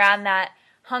 and you're on that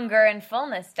hunger and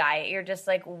fullness diet. You're just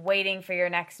like waiting for your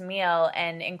next meal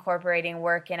and incorporating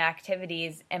work and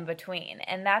activities in between.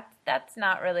 And that's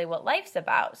not really what life's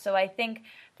about. So I think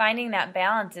finding that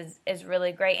balance is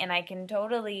really great. And I can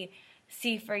totally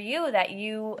see for you that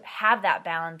you have that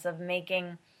balance of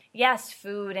making, yes,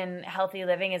 food and healthy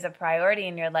living is a priority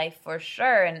in your life for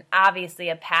sure, and obviously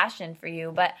a passion for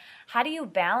you, but how do you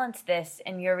balance this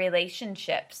in your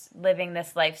relationships, living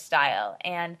this lifestyle,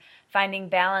 and finding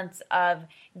balance of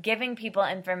giving people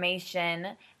information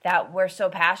that we're so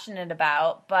passionate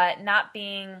about, but not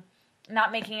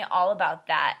making it all about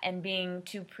that and being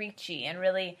too preachy, and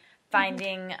really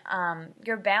finding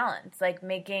your balance, like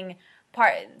making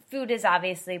food is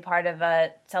obviously part of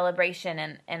a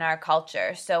celebration in our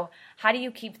culture. So how do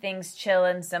you keep things chill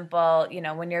and simple,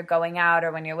 when you're going out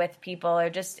or when you're with people or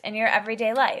just in your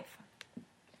everyday life?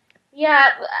 Yeah,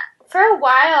 for a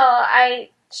while I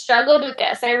struggled with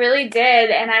this. I really did.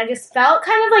 And I just felt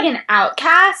kind of like an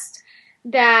outcast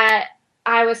that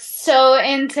I was so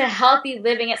into healthy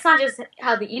living. It's not just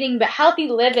healthy eating, but healthy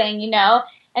living,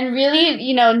 and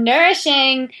really,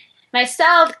 nourishing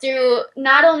myself through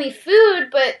not only food,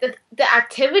 but the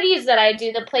activities that I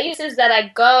do, the places that I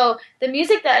go, the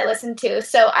music that I listen to.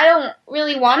 So I don't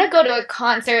really want to go to a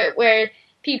concert where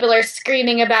people are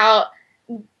screaming about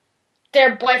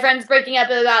their boyfriends breaking up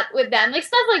with them, like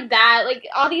stuff like that, like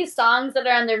all these songs that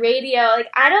are on the radio. Like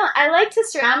I like to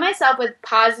surround myself with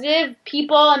positive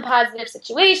people and positive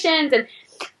situations, and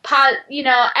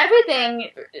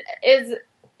everything is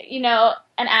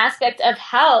an aspect of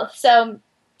health. So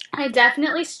I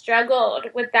definitely struggled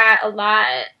with that a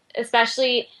lot,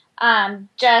 especially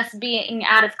just being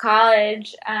out of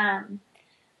college.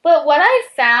 But what I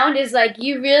found is, like,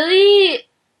 you really,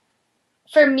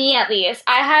 for me at least,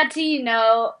 I had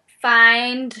to,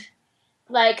 find,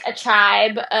 like, a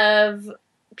tribe of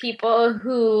people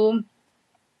who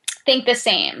think the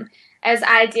same as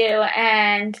I do.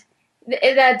 And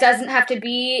that doesn't have to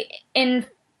be in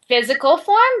physical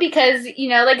form, because,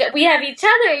 like, we have each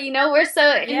other, we're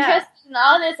so interested in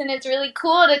all this, and it's really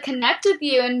cool to connect with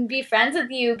you and be friends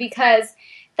with you, because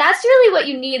that's really what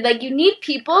you need. Like, you need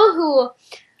people who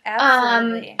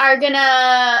are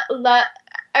gonna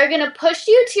push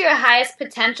you to your highest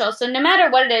potential. So no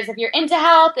matter what it is, if you're into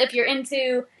health, if you're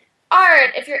into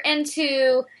art, if you're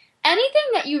into anything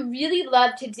that you really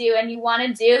love to do and you want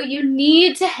to do, you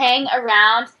need to hang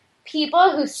around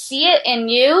people who see it in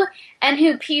you,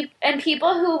 and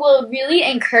people who will really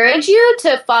encourage you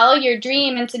to follow your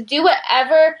dream and to do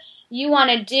whatever you want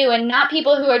to do, and not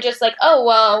people who are just like, oh,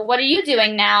 well, what are you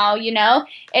doing now?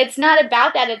 It's not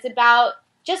about that. It's about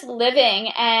just living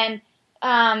and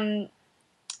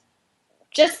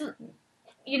just,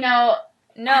 no,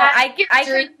 I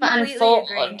completely unfold.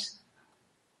 Agree.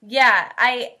 Yeah,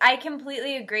 I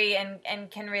completely agree and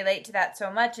can relate to that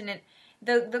so much. And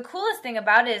the coolest thing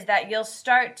about it is that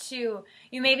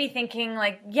you may be thinking,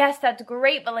 like, yes, that's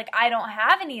great, but, like, I don't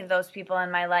have any of those people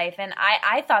in my life. And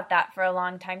I thought that for a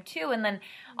long time too. And then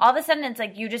all of a sudden it's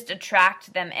like you just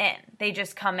attract them in. They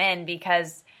just come in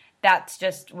because that's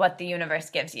just what the universe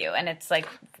gives you. And it's, like,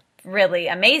 really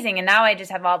amazing. And now I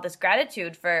just have all this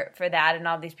gratitude for that and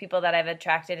all these people that I've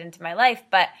attracted into my life.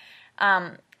 But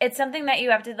it's something that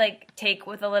you have to, like, take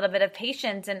with a little bit of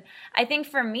patience. And I think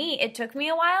for me, it took me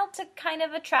a while to kind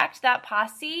of attract that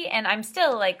posse, and I'm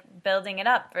still, like, building it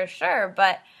up for sure.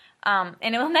 But and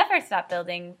it will never stop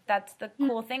building. That's the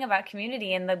cool thing about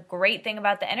community and the great thing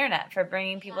about the internet for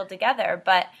bringing people together.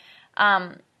 But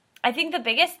I think the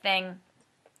biggest thing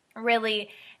really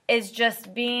is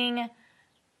just being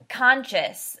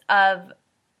conscious of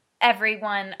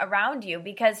everyone around you,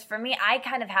 because for me, I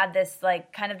kind of had this,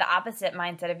 like, kind of the opposite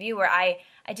mindset of you, where I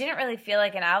didn't really feel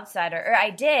like an outsider, or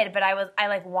I did, but I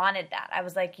like wanted that. I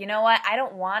was like, you know what? I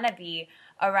don't want to be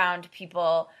around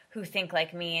people who think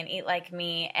like me and eat like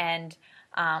me and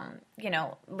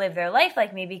live their life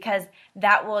like me, because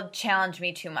that will challenge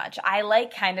me too much. I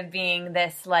like kind of being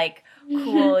this, like,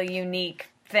 cool, unique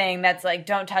thing that's like,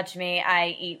 don't touch me,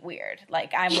 I eat weird,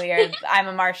 like, I'm weird, I'm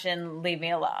a Martian, leave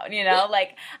me alone,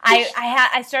 like,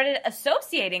 I started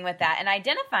associating with that and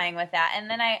identifying with that, and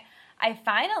then I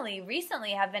finally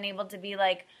recently have been able to be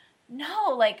like,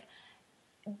 no, like,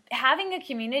 having a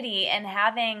community and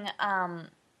having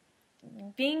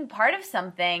being part of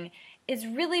something is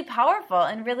really powerful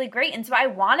and really great. And so I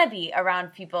want to be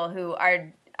around people who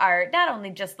are not only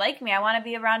just like me, I want to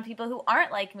be around people who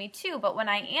aren't like me too. But when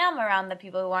I am around the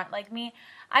people who aren't like me,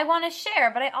 I want to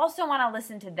share, but I also want to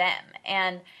listen to them.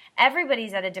 And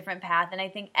everybody's at a different path. And I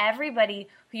think everybody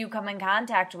who you come in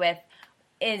contact with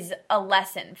is a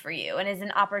lesson for you and is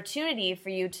an opportunity for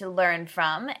you to learn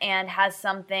from and has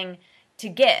something to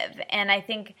give. And I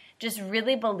think just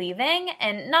really believing,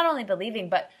 and not only believing,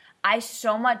 but I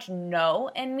so much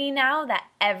know in me now that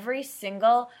every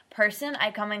single person I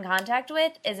come in contact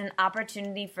with is an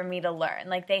opportunity for me to learn.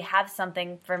 Like, they have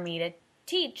something for me to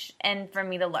teach and for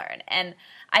me to learn. And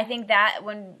I think that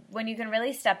when you can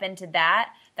really step into that,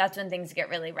 that's when things get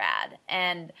really rad.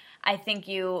 And I think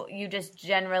you just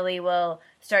generally will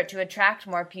start to attract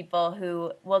more people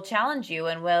who will challenge you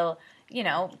and will,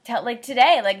 like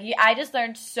today, like, I just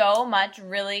learned so much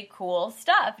really cool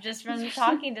stuff just from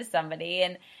talking to somebody.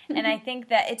 And I think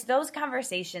that it's those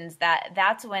conversations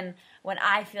that's when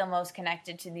I feel most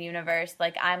connected to the universe,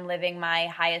 like I'm living my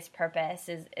highest purpose,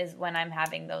 is when I'm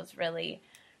having those really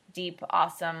deep,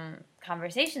 awesome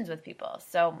conversations with people.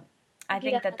 So I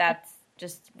think that's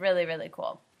just really, really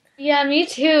cool. Yeah, me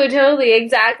too. Totally.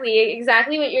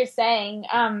 Exactly what you're saying.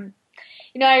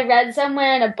 I read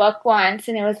somewhere in a book once,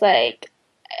 and it was like,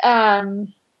 the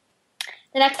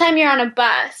next time you're on a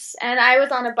bus, and I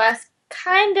was on a bus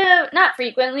kind of, not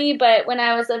frequently, but when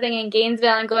I was living in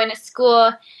Gainesville and going to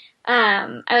school,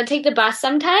 I would take the bus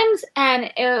sometimes,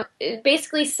 and it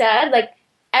basically said, like,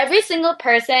 every single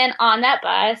person on that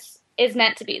bus is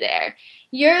meant to be there.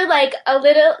 You're like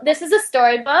this is a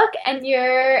storybook, and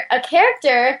you're a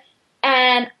character,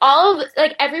 and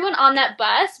like, everyone on that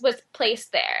bus was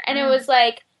placed there. And it was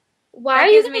like, why That are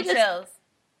you gives gonna me just, chills.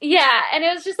 yeah, and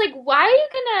it was just like, why are you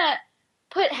gonna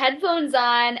put headphones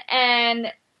on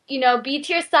and, be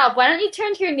to yourself? Why don't you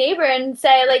turn to your neighbor and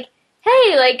say, like,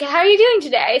 hey, like, how are you doing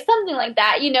today? Something like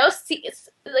that,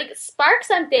 like, spark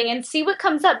something and see what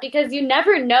comes up, because you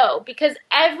never know. Because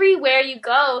everywhere you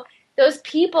go, those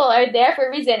people are there for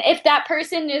a reason. If that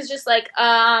person is just like,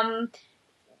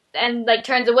 and like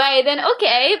turns away, then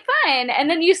okay, fine. And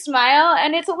then you smile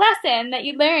and it's a lesson that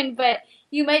you learned, but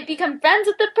you might become friends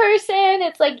with the person.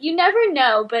 It's like, you never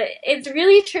know, but it's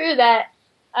really true that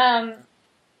um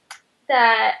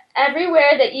that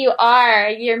everywhere that you are,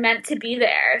 you're meant to be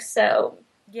there. So,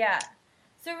 Yeah.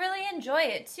 So really enjoy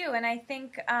it too. And I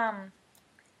think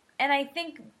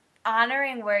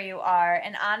honoring where you are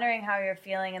and honoring how you're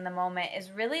feeling in the moment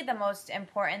is really the most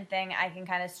important thing I can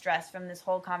kind of stress from this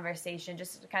whole conversation,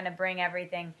 just to kind of bring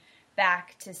everything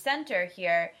back to center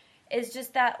here, is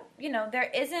just that, there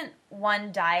isn't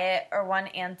one diet or one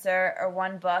answer or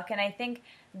one book. And I think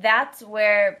that's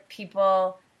where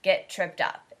people get tripped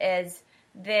up, is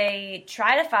they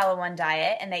try to follow one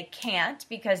diet and they can't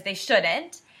because they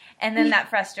shouldn't, and then that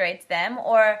frustrates them,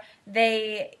 or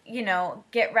they,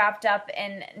 get wrapped up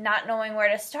in not knowing where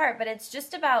to start. But it's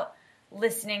just about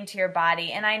listening to your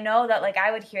body. And I know that, like,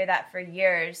 I would hear that for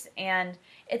years, and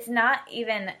it's not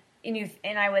even,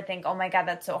 and I would think, oh my God,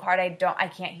 that's so hard. I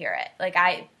can't hear it. Like,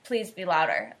 please be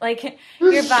louder. Like,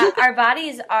 our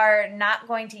bodies are not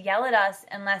going to yell at us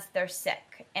unless they're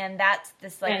sick. And that's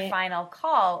this, like, right. final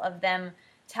call of them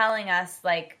telling us,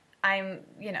 like, I'm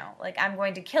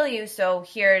going to kill you, so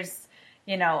here's,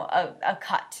 a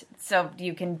cut so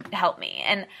you can help me.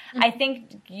 And I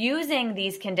think using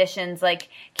these conditions like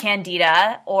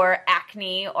candida or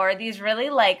acne or these really,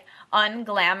 like,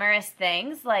 unglamorous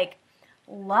things, like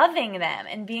loving them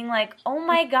and being like, oh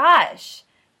my gosh,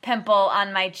 pimple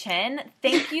on my chin,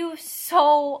 thank you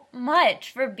so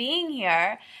much for being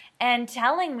here and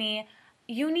telling me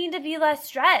you need to be less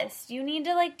stressed. You need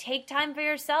to, like, take time for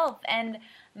yourself and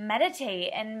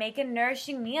meditate and make a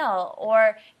nourishing meal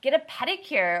or get a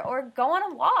pedicure or go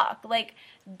on a walk. Like,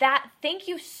 that, thank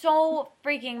you so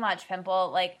freaking much,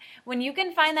 pimple. Like, when you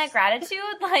can find that gratitude,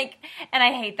 like, and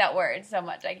I hate that word so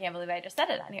much, I can't believe I just said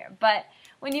it on here, but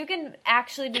when you can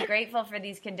actually be grateful for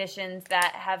these conditions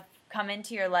that have come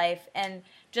into your life, and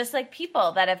just like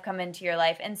people that have come into your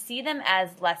life, and see them as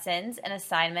lessons and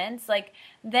assignments, like,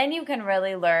 then you can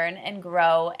really learn and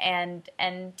grow and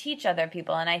teach other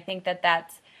people. And I think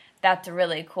that's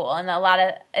really cool. And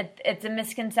it's a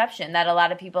misconception that a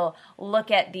lot of people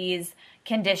look at these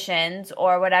conditions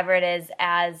or whatever it is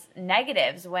as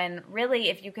negatives, when really,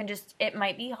 if you can just, it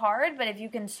might be hard, but if you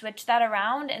can switch that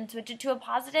around and switch it to a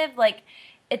positive, like,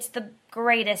 it's the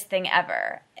greatest thing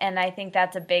ever. And I think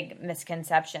that's a big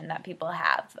misconception that people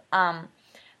have.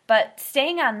 But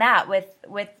staying on that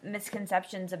with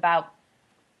misconceptions about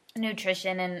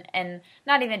nutrition and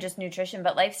not even just nutrition,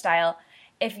 but lifestyle,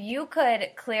 if you could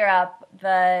clear up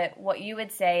what you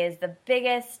would say is the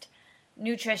biggest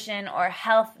nutrition or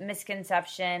health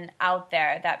misconception out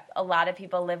there that a lot of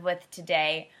people live with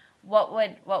today, what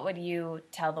would you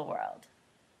tell the world?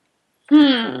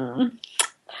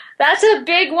 That's a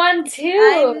big one too.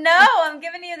 I know. I'm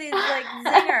giving you these, like,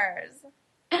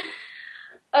 zingers.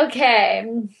 Okay.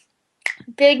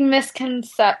 Big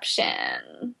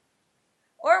misconception.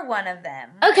 Or one of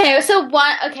them. Okay,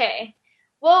 okay.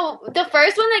 Well, the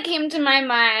first one that came to my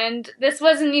mind, this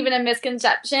wasn't even a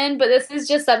misconception, but this is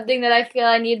just something that I feel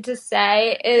I need to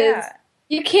say, is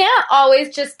you can't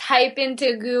always just type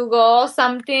into Google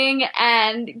something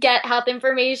and get health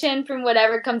information from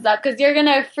whatever comes up, because you're going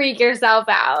to freak yourself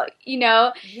out,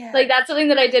 Yeah. Like, that's something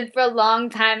that I did for a long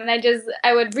time, and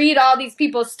I would read all these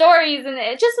people's stories, and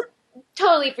it just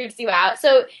totally freaks you out.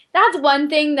 So that's one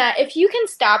thing that, if you can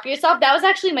stop yourself, that was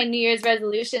actually my New Year's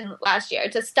resolution last year,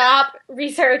 to stop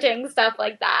researching stuff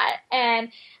like that.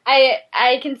 And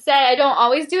I can say I don't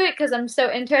always do it because I'm so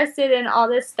interested in all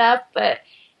this stuff, but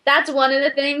that's one of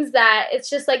the things that, it's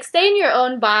just like, stay in your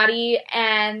own body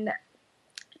and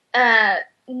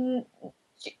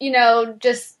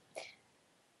just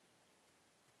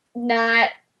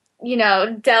not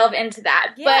delve into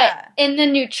that. Yeah. But in the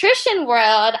nutrition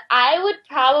world, I would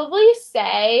probably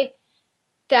say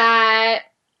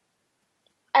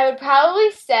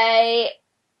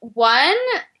one,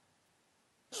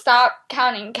 stop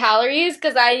counting calories,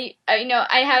 because I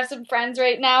have some friends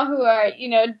right now who are,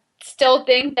 still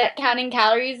think that counting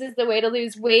calories is the way to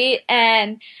lose weight,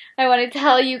 and I want to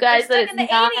tell you We're guys that stuck it's in the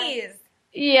not. 80s.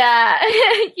 Yeah,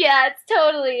 yeah, it's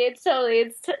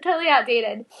totally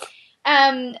outdated.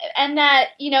 And that,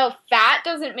 fat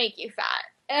doesn't make you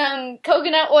fat.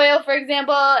 Coconut oil, for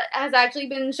example, has actually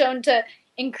been shown to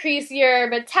increase your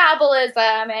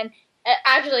metabolism and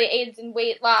actually aids in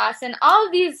weight loss. And all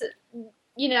of these,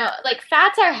 like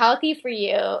fats are healthy for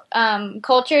you.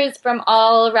 Cultures from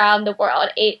all around the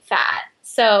world ate fat.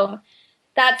 So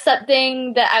that's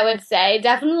something that I would say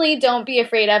definitely don't be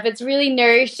afraid of. It's really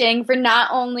nourishing for not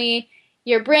only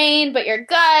your brain, but your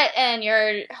gut and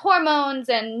your hormones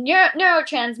and your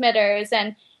neurotransmitters.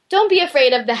 And don't be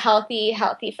afraid of the healthy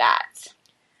fats.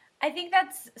 I think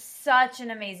that's such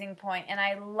an amazing point, and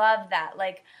I love that.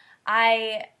 Like,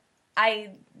 I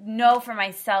know for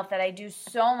myself that I do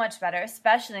so much better,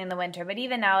 especially in the winter, but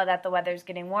even now that the weather's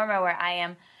getting warmer where I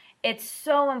am, it's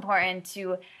so important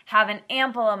to have an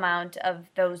ample amount of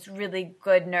those really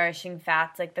good nourishing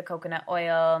fats like the coconut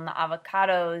oil and the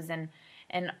avocados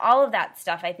and all of that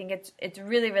stuff. I think it's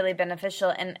really, really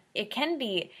beneficial, and it can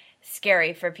be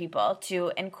scary for people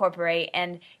to incorporate,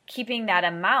 and keeping that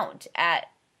amount at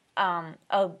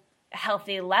a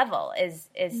healthy level is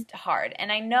hard.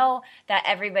 And I know that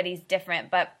everybody's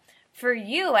different, but for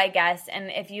you, I guess,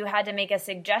 and if you had to make a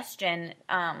suggestion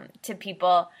to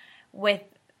people with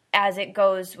as it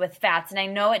goes with fats, and I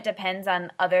know it depends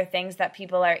on other things that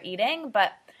people are eating,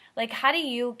 but like, how do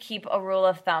you keep a rule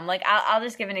of thumb? Like, I'll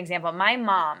just give an example. My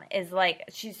mom is like,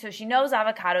 she knows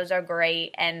avocados are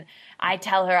great, and I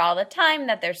tell her all the time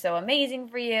that they're so amazing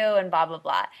for you and blah, blah,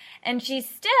 blah. And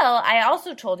I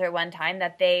also told her one time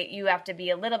that you have to be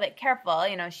a little bit careful.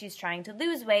 She's trying to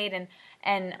lose weight,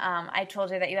 and I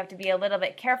told her that you have to be a little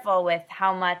bit careful with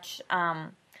how much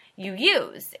you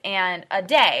use and a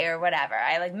day or whatever.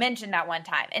 I mentioned that one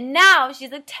time, and now she's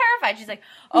terrified. She's like,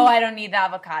 "Oh, I don't need the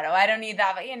avocado. I don't need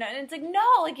that." And it's like,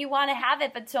 no, you want to have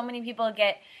it, but so many people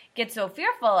get so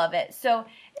fearful of it. So,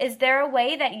 is there a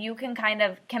way that you can kind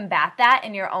of combat that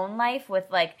in your own life with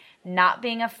not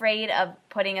being afraid of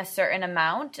putting a certain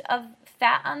amount of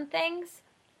fat on things?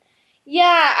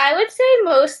 Yeah, I would say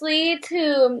mostly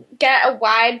to get a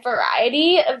wide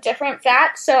variety of different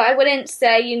fats. So I wouldn't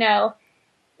say,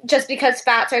 just because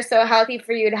fats are so healthy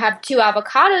for you to have 2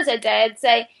 avocados a day, I'd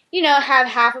say, have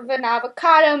half of an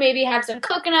avocado, maybe have some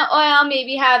coconut oil,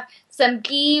 maybe have some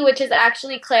ghee, which is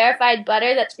actually clarified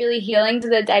butter that's really healing to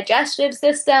the digestive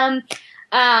system.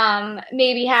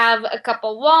 Maybe have a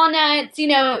couple walnuts,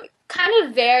 kind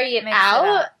of vary it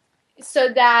out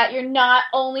so that you're not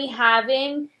only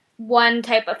having one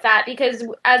type of fat, because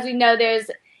as we know,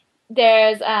 there's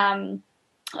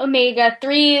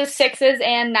omega-3s, 6s,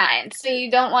 and 9s. So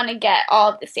you don't want to get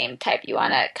all of the same type. You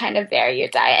want to kind of vary your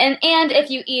diet. And if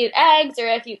you eat eggs or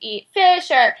if you eat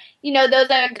fish, or, those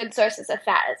are good sources of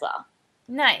fat as well.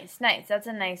 Nice. That's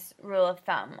a nice rule of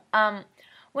thumb.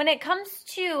 When it comes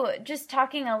to just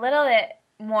talking a little bit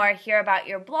more here about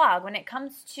your blog, when it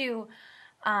comes to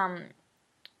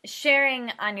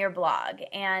sharing on your blog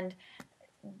and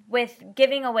with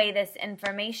giving away this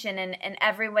information and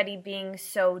everybody being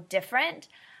so different,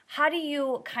 how do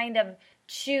you kind of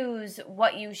choose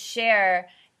what you share,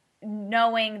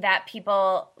 knowing that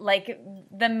people like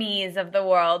the me's of the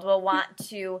world will want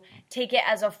to take it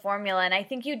as a formula? And I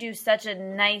think you do such a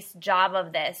nice job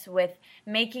of this with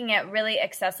making it really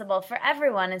accessible for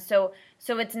everyone. And so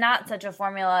it's not such a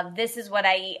formula of this is what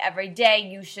I eat every day,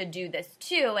 you should do this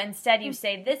too. Instead, you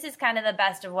say this is kind of the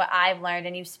best of what I've learned,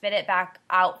 and you spit it back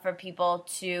out for people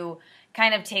to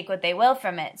kind of take what they will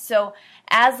from it. So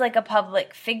as a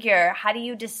public figure, how do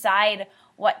you decide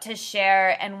what to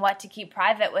share and what to keep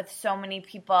private with so many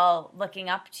people looking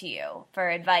up to you for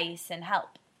advice and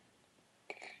help?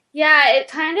 Yeah, it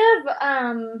kind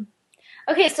of,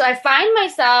 okay, so I find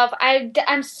myself,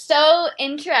 I'm so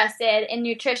interested in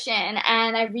nutrition,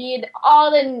 and I read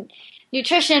all the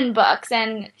nutrition books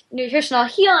and nutritional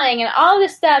healing and all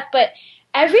this stuff, but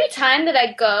every time that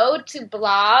I go to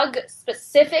blog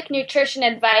specific nutrition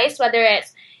advice, whether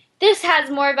it's this has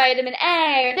more vitamin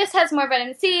A or this has more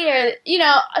vitamin C or,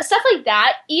 stuff like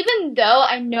that, even though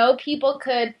I know people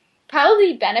could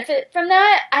probably benefit from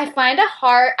that, I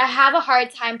have a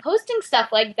hard time posting stuff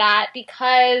like that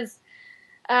because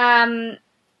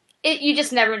you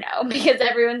just never know because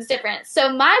everyone's different.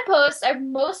 So my posts are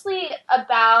mostly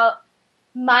about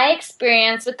my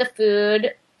experience with the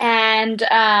food and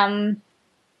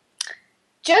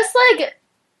just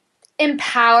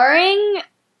empowering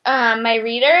my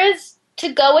readers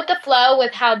to go with the flow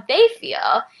with how they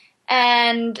feel.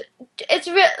 And it's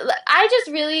I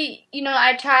just really,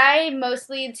 I try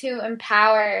mostly to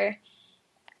empower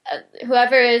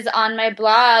whoever is on my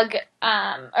blog,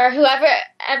 or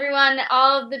everyone,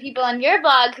 all of the people on your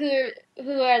blog who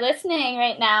are listening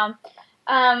right now,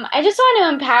 I just want to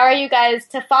empower you guys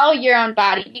to follow your own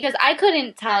body, because I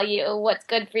couldn't tell you what's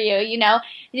good for you,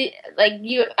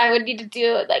 I would need to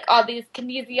do like all these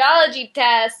kinesiology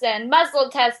tests and muscle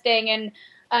testing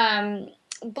and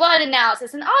blood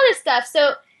analysis and all this stuff.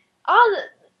 So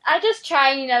I just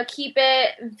try, keep it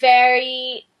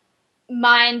very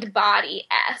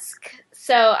mind-body-esque.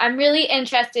 So I'm really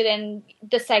interested in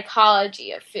the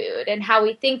psychology of food and how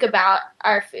we think about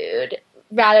our food,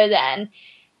 rather than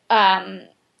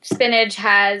spinach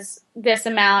has this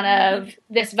amount of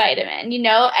this vitamin,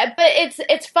 But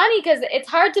it's funny because it's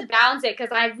hard to balance it,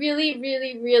 because I really,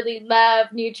 really, really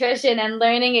love nutrition and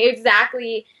learning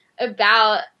exactly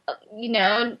about,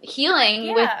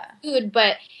 healing with food,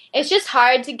 but it's just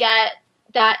hard to get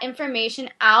that information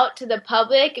out to the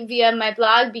public via my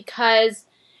blog because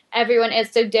everyone is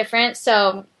so different.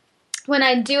 So when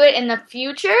I do it in the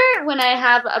future, when I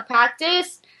have a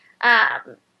practice,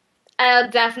 I'll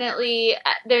definitely,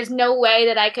 there's no way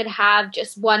that I could have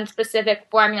just one specific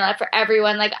formula for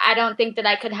everyone. Like, I don't think that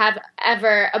I could have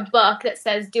ever a book that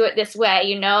says do it this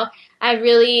way, I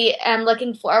really am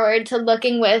looking forward to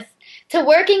working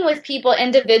with people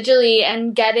individually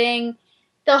and getting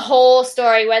the whole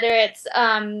story, whether it's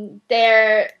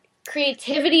their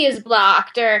creativity is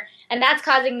blocked, and that's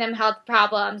causing them health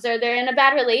problems, or they're in a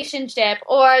bad relationship,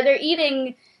 or they're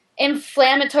eating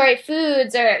inflammatory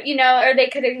foods, or they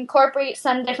could incorporate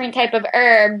some different type of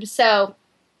herb. So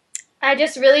I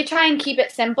just really try and keep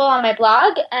it simple on my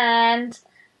blog, and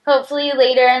hopefully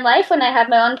later in life when I have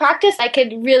my own practice, I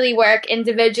could really work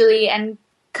individually and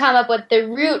come up with the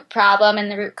root problem and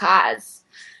the root cause.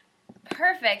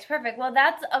 Perfect. Well,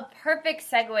 that's a perfect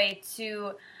segue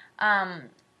to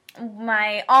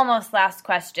my almost last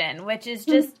question, which is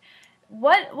just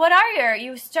what are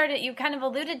you kind of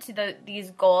alluded to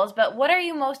these goals, but what are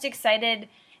you most excited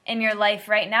in your life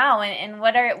right now, and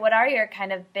what are your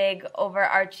kind of big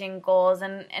overarching goals,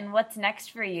 and what's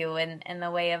next for you in the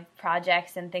way of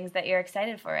projects and things that you're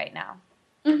excited for right now?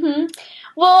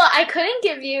 Well, I couldn't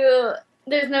give you.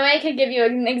 There's no way I could give you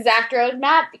an exact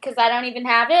roadmap because I don't even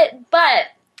have it, but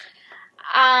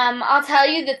I'll tell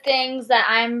you the things that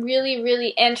I'm really, really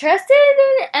interested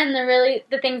in, and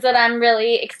the things that I'm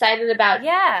really excited about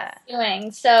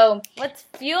doing. So what's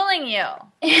fueling you?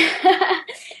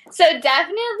 So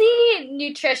definitely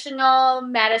nutritional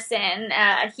medicine,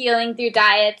 healing through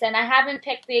diets, and I haven't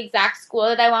picked the exact school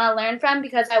that I want to learn from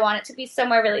because I want it to be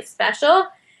somewhere really special,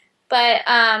 but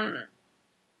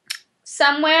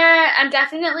somewhere I'm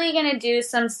definitely going to do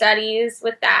some studies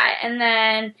with that. And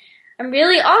then I'm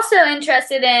really also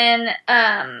interested in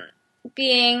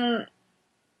doing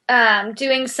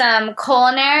some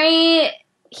culinary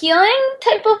healing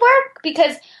type of work,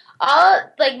 because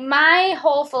my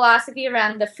whole philosophy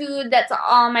around the food that's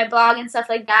on my blog and stuff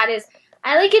like that is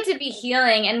I like it to be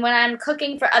healing. And when I'm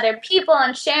cooking for other people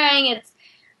and sharing,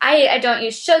 I don't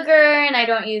use sugar and I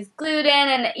don't use gluten,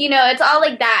 and it's all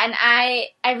like that. And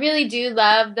I really do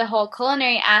love the whole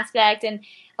culinary aspect. And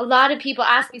a lot of people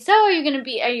ask me, so are you gonna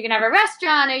have a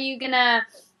restaurant? Are you gonna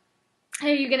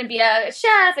be a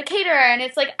chef, a caterer? And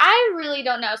it's like, I really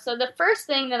don't know. So the first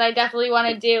thing that I definitely want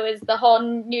to do is the whole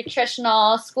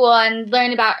nutritional school and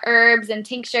learn about herbs and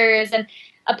tinctures and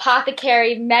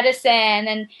apothecary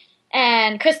medicine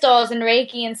and crystals and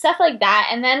Reiki and stuff like that.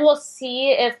 And then we'll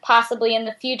see if possibly in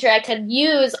the future I could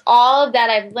use all of that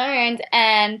I've learned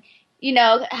and,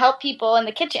 help people in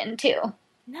the kitchen too.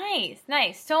 Nice.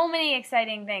 So many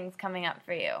exciting things coming up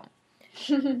for you.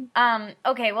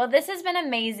 Okay, well, this has been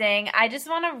amazing. I just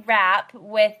want to wrap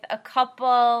with a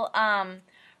couple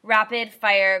rapid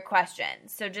fire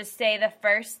questions. So just say the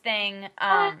first thing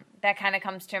that kind of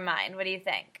comes to your mind. What do you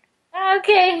think?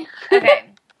 Okay.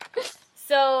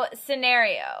 So,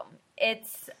 scenario,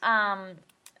 it's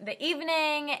the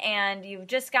evening and you've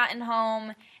just gotten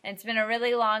home and it's been a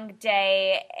really long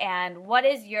day, and what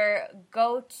is your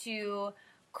go-to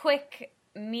quick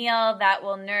meal that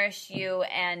will nourish you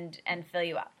and fill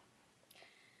you up?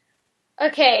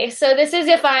 Okay, so this is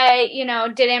if I,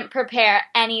 didn't prepare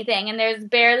anything and there's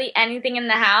barely anything in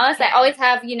the house. I always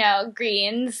have,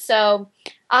 greens, so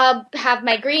I'll have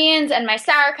my greens and my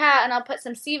sauerkraut, and I'll put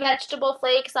some sea vegetable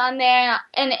flakes on there.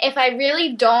 And if I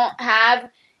really don't have,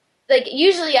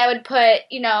 usually I would put,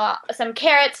 some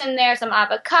carrots in there, some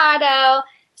avocado,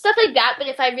 stuff like that. But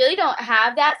if I really don't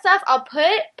have that stuff, I'll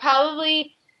put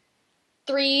probably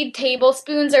 3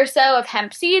 tablespoons or so of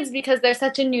hemp seeds because they're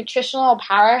such a nutritional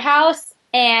powerhouse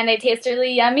and they taste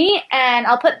really yummy. And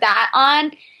I'll put that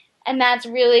on, and that's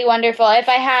really wonderful. If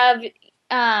I have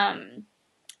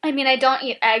I mean, I don't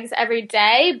eat eggs every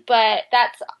day, but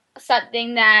that's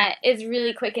something that is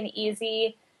really quick and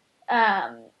easy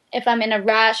if I'm in a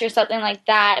rush or something like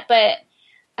that. But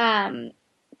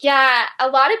yeah, a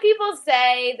lot of people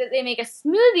say that they make a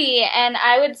smoothie, and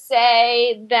I would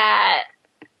say that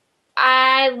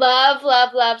I love,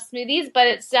 love, love smoothies, but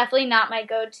it's definitely not my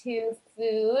go-to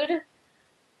food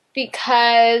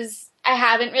because I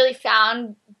haven't really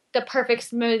found the perfect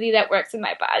smoothie that works in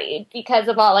my body because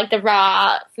of all like the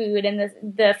raw food and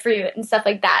the fruit and stuff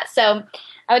like that. So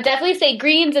I would definitely say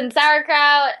greens and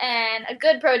sauerkraut and a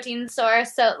good protein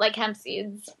source, so like hemp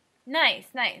seeds. Nice.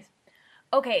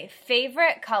 Okay,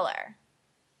 favorite color?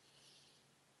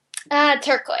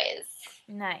 Turquoise.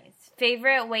 Nice.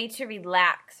 Favorite way to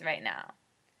relax right now?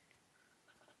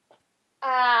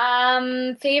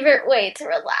 Favorite way to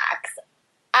relax.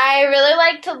 I really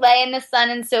like to lay in the sun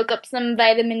and soak up some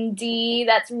vitamin D.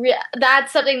 That's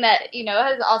something that,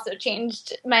 has also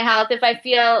changed my health. If I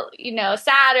feel,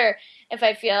 sad or if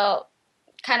I feel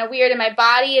kind of weird in my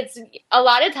body, it's a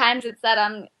lot of times it's that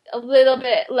I'm a little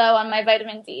bit low on my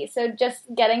vitamin D. So just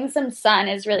getting some sun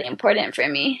is really important for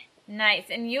me. Nice.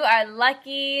 And you are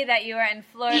lucky that you are in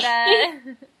Florida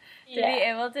to be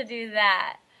able to do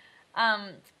that.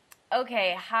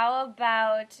 Okay, how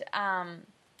about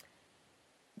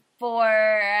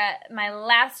for my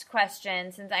last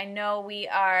question, since I know we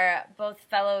are both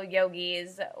fellow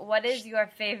yogis, what is your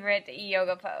favorite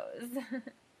yoga pose?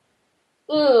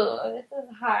 Ooh, this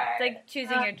is hard. It's like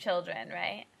choosing your children,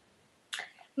 right?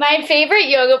 My favorite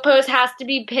yoga pose has to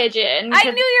be pigeon. I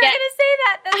knew you were going to say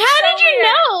that. That's How did you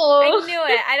know? I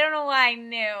knew it. I don't know why I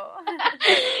knew.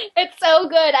 It's so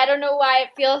good. I don't know why it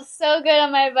feels so good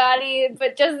on my body,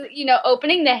 but just,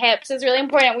 opening the hips is really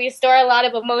important. We store a lot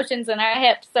of emotions in our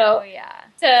hips, so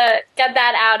to get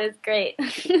that out is great.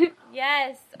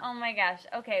 Yes. Oh my gosh.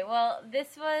 Okay, well,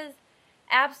 this was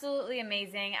absolutely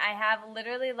amazing. I have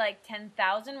literally like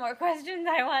 10,000 more questions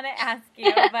I want to ask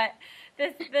you, but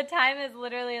the time has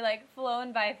literally like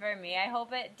flown by for me. I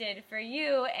hope it did for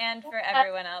you and for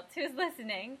everyone else who's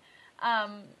listening.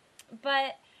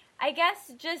 But I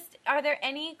guess just, are there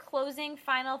any closing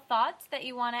final thoughts that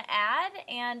you want to add?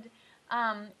 And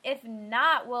if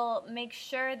not, we'll make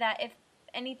sure that if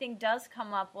anything does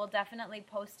come up, we'll definitely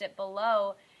post it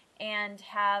below and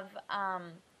have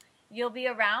you'll be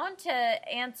around to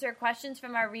answer questions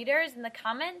from our readers in the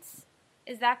comments.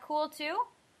 Is that cool too?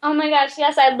 Oh my gosh,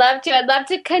 yes, I'd love to. I'd love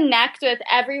to connect with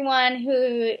everyone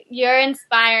who you're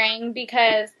inspiring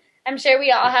because I'm sure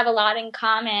we all have a lot in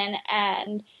common.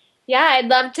 And yeah, I'd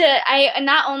love to.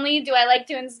 Not only do I like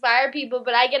to inspire people,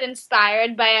 but I get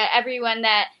inspired by everyone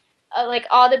that, like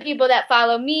all the people that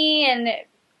follow me and,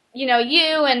 you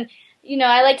and,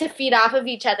 I like to feed off of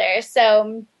each other.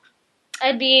 So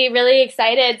I'd be really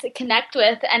excited to connect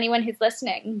with anyone who's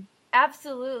listening.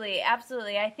 Absolutely.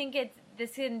 I think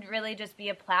this can really just be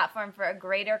a platform for a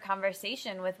greater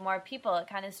conversation with more people. It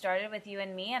kind of started with you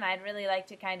and me, and I'd really like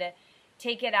to kind of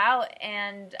take it out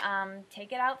and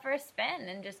take it out for a spin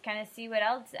and just kind of see what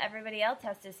else everybody else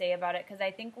has to say about it, because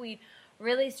I think we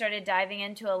really started diving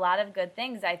into a lot of good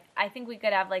things. I think we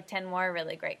could have like 10 more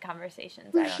really great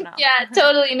conversations. I don't know. Yeah,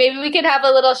 totally. Maybe we could have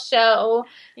a little show.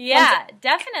 Yeah,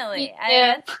 definitely.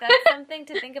 That's something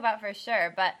to think about for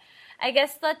sure. But I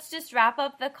guess let's just wrap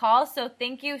up the call. So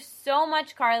thank you so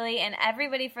much, Carly, and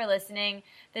everybody for listening.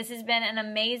 This has been an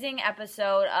amazing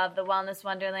episode of the Wellness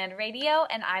Wonderland Radio,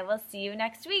 and I will see you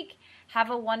next week. Have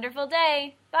a wonderful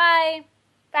day. Bye.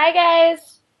 Bye,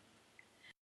 guys.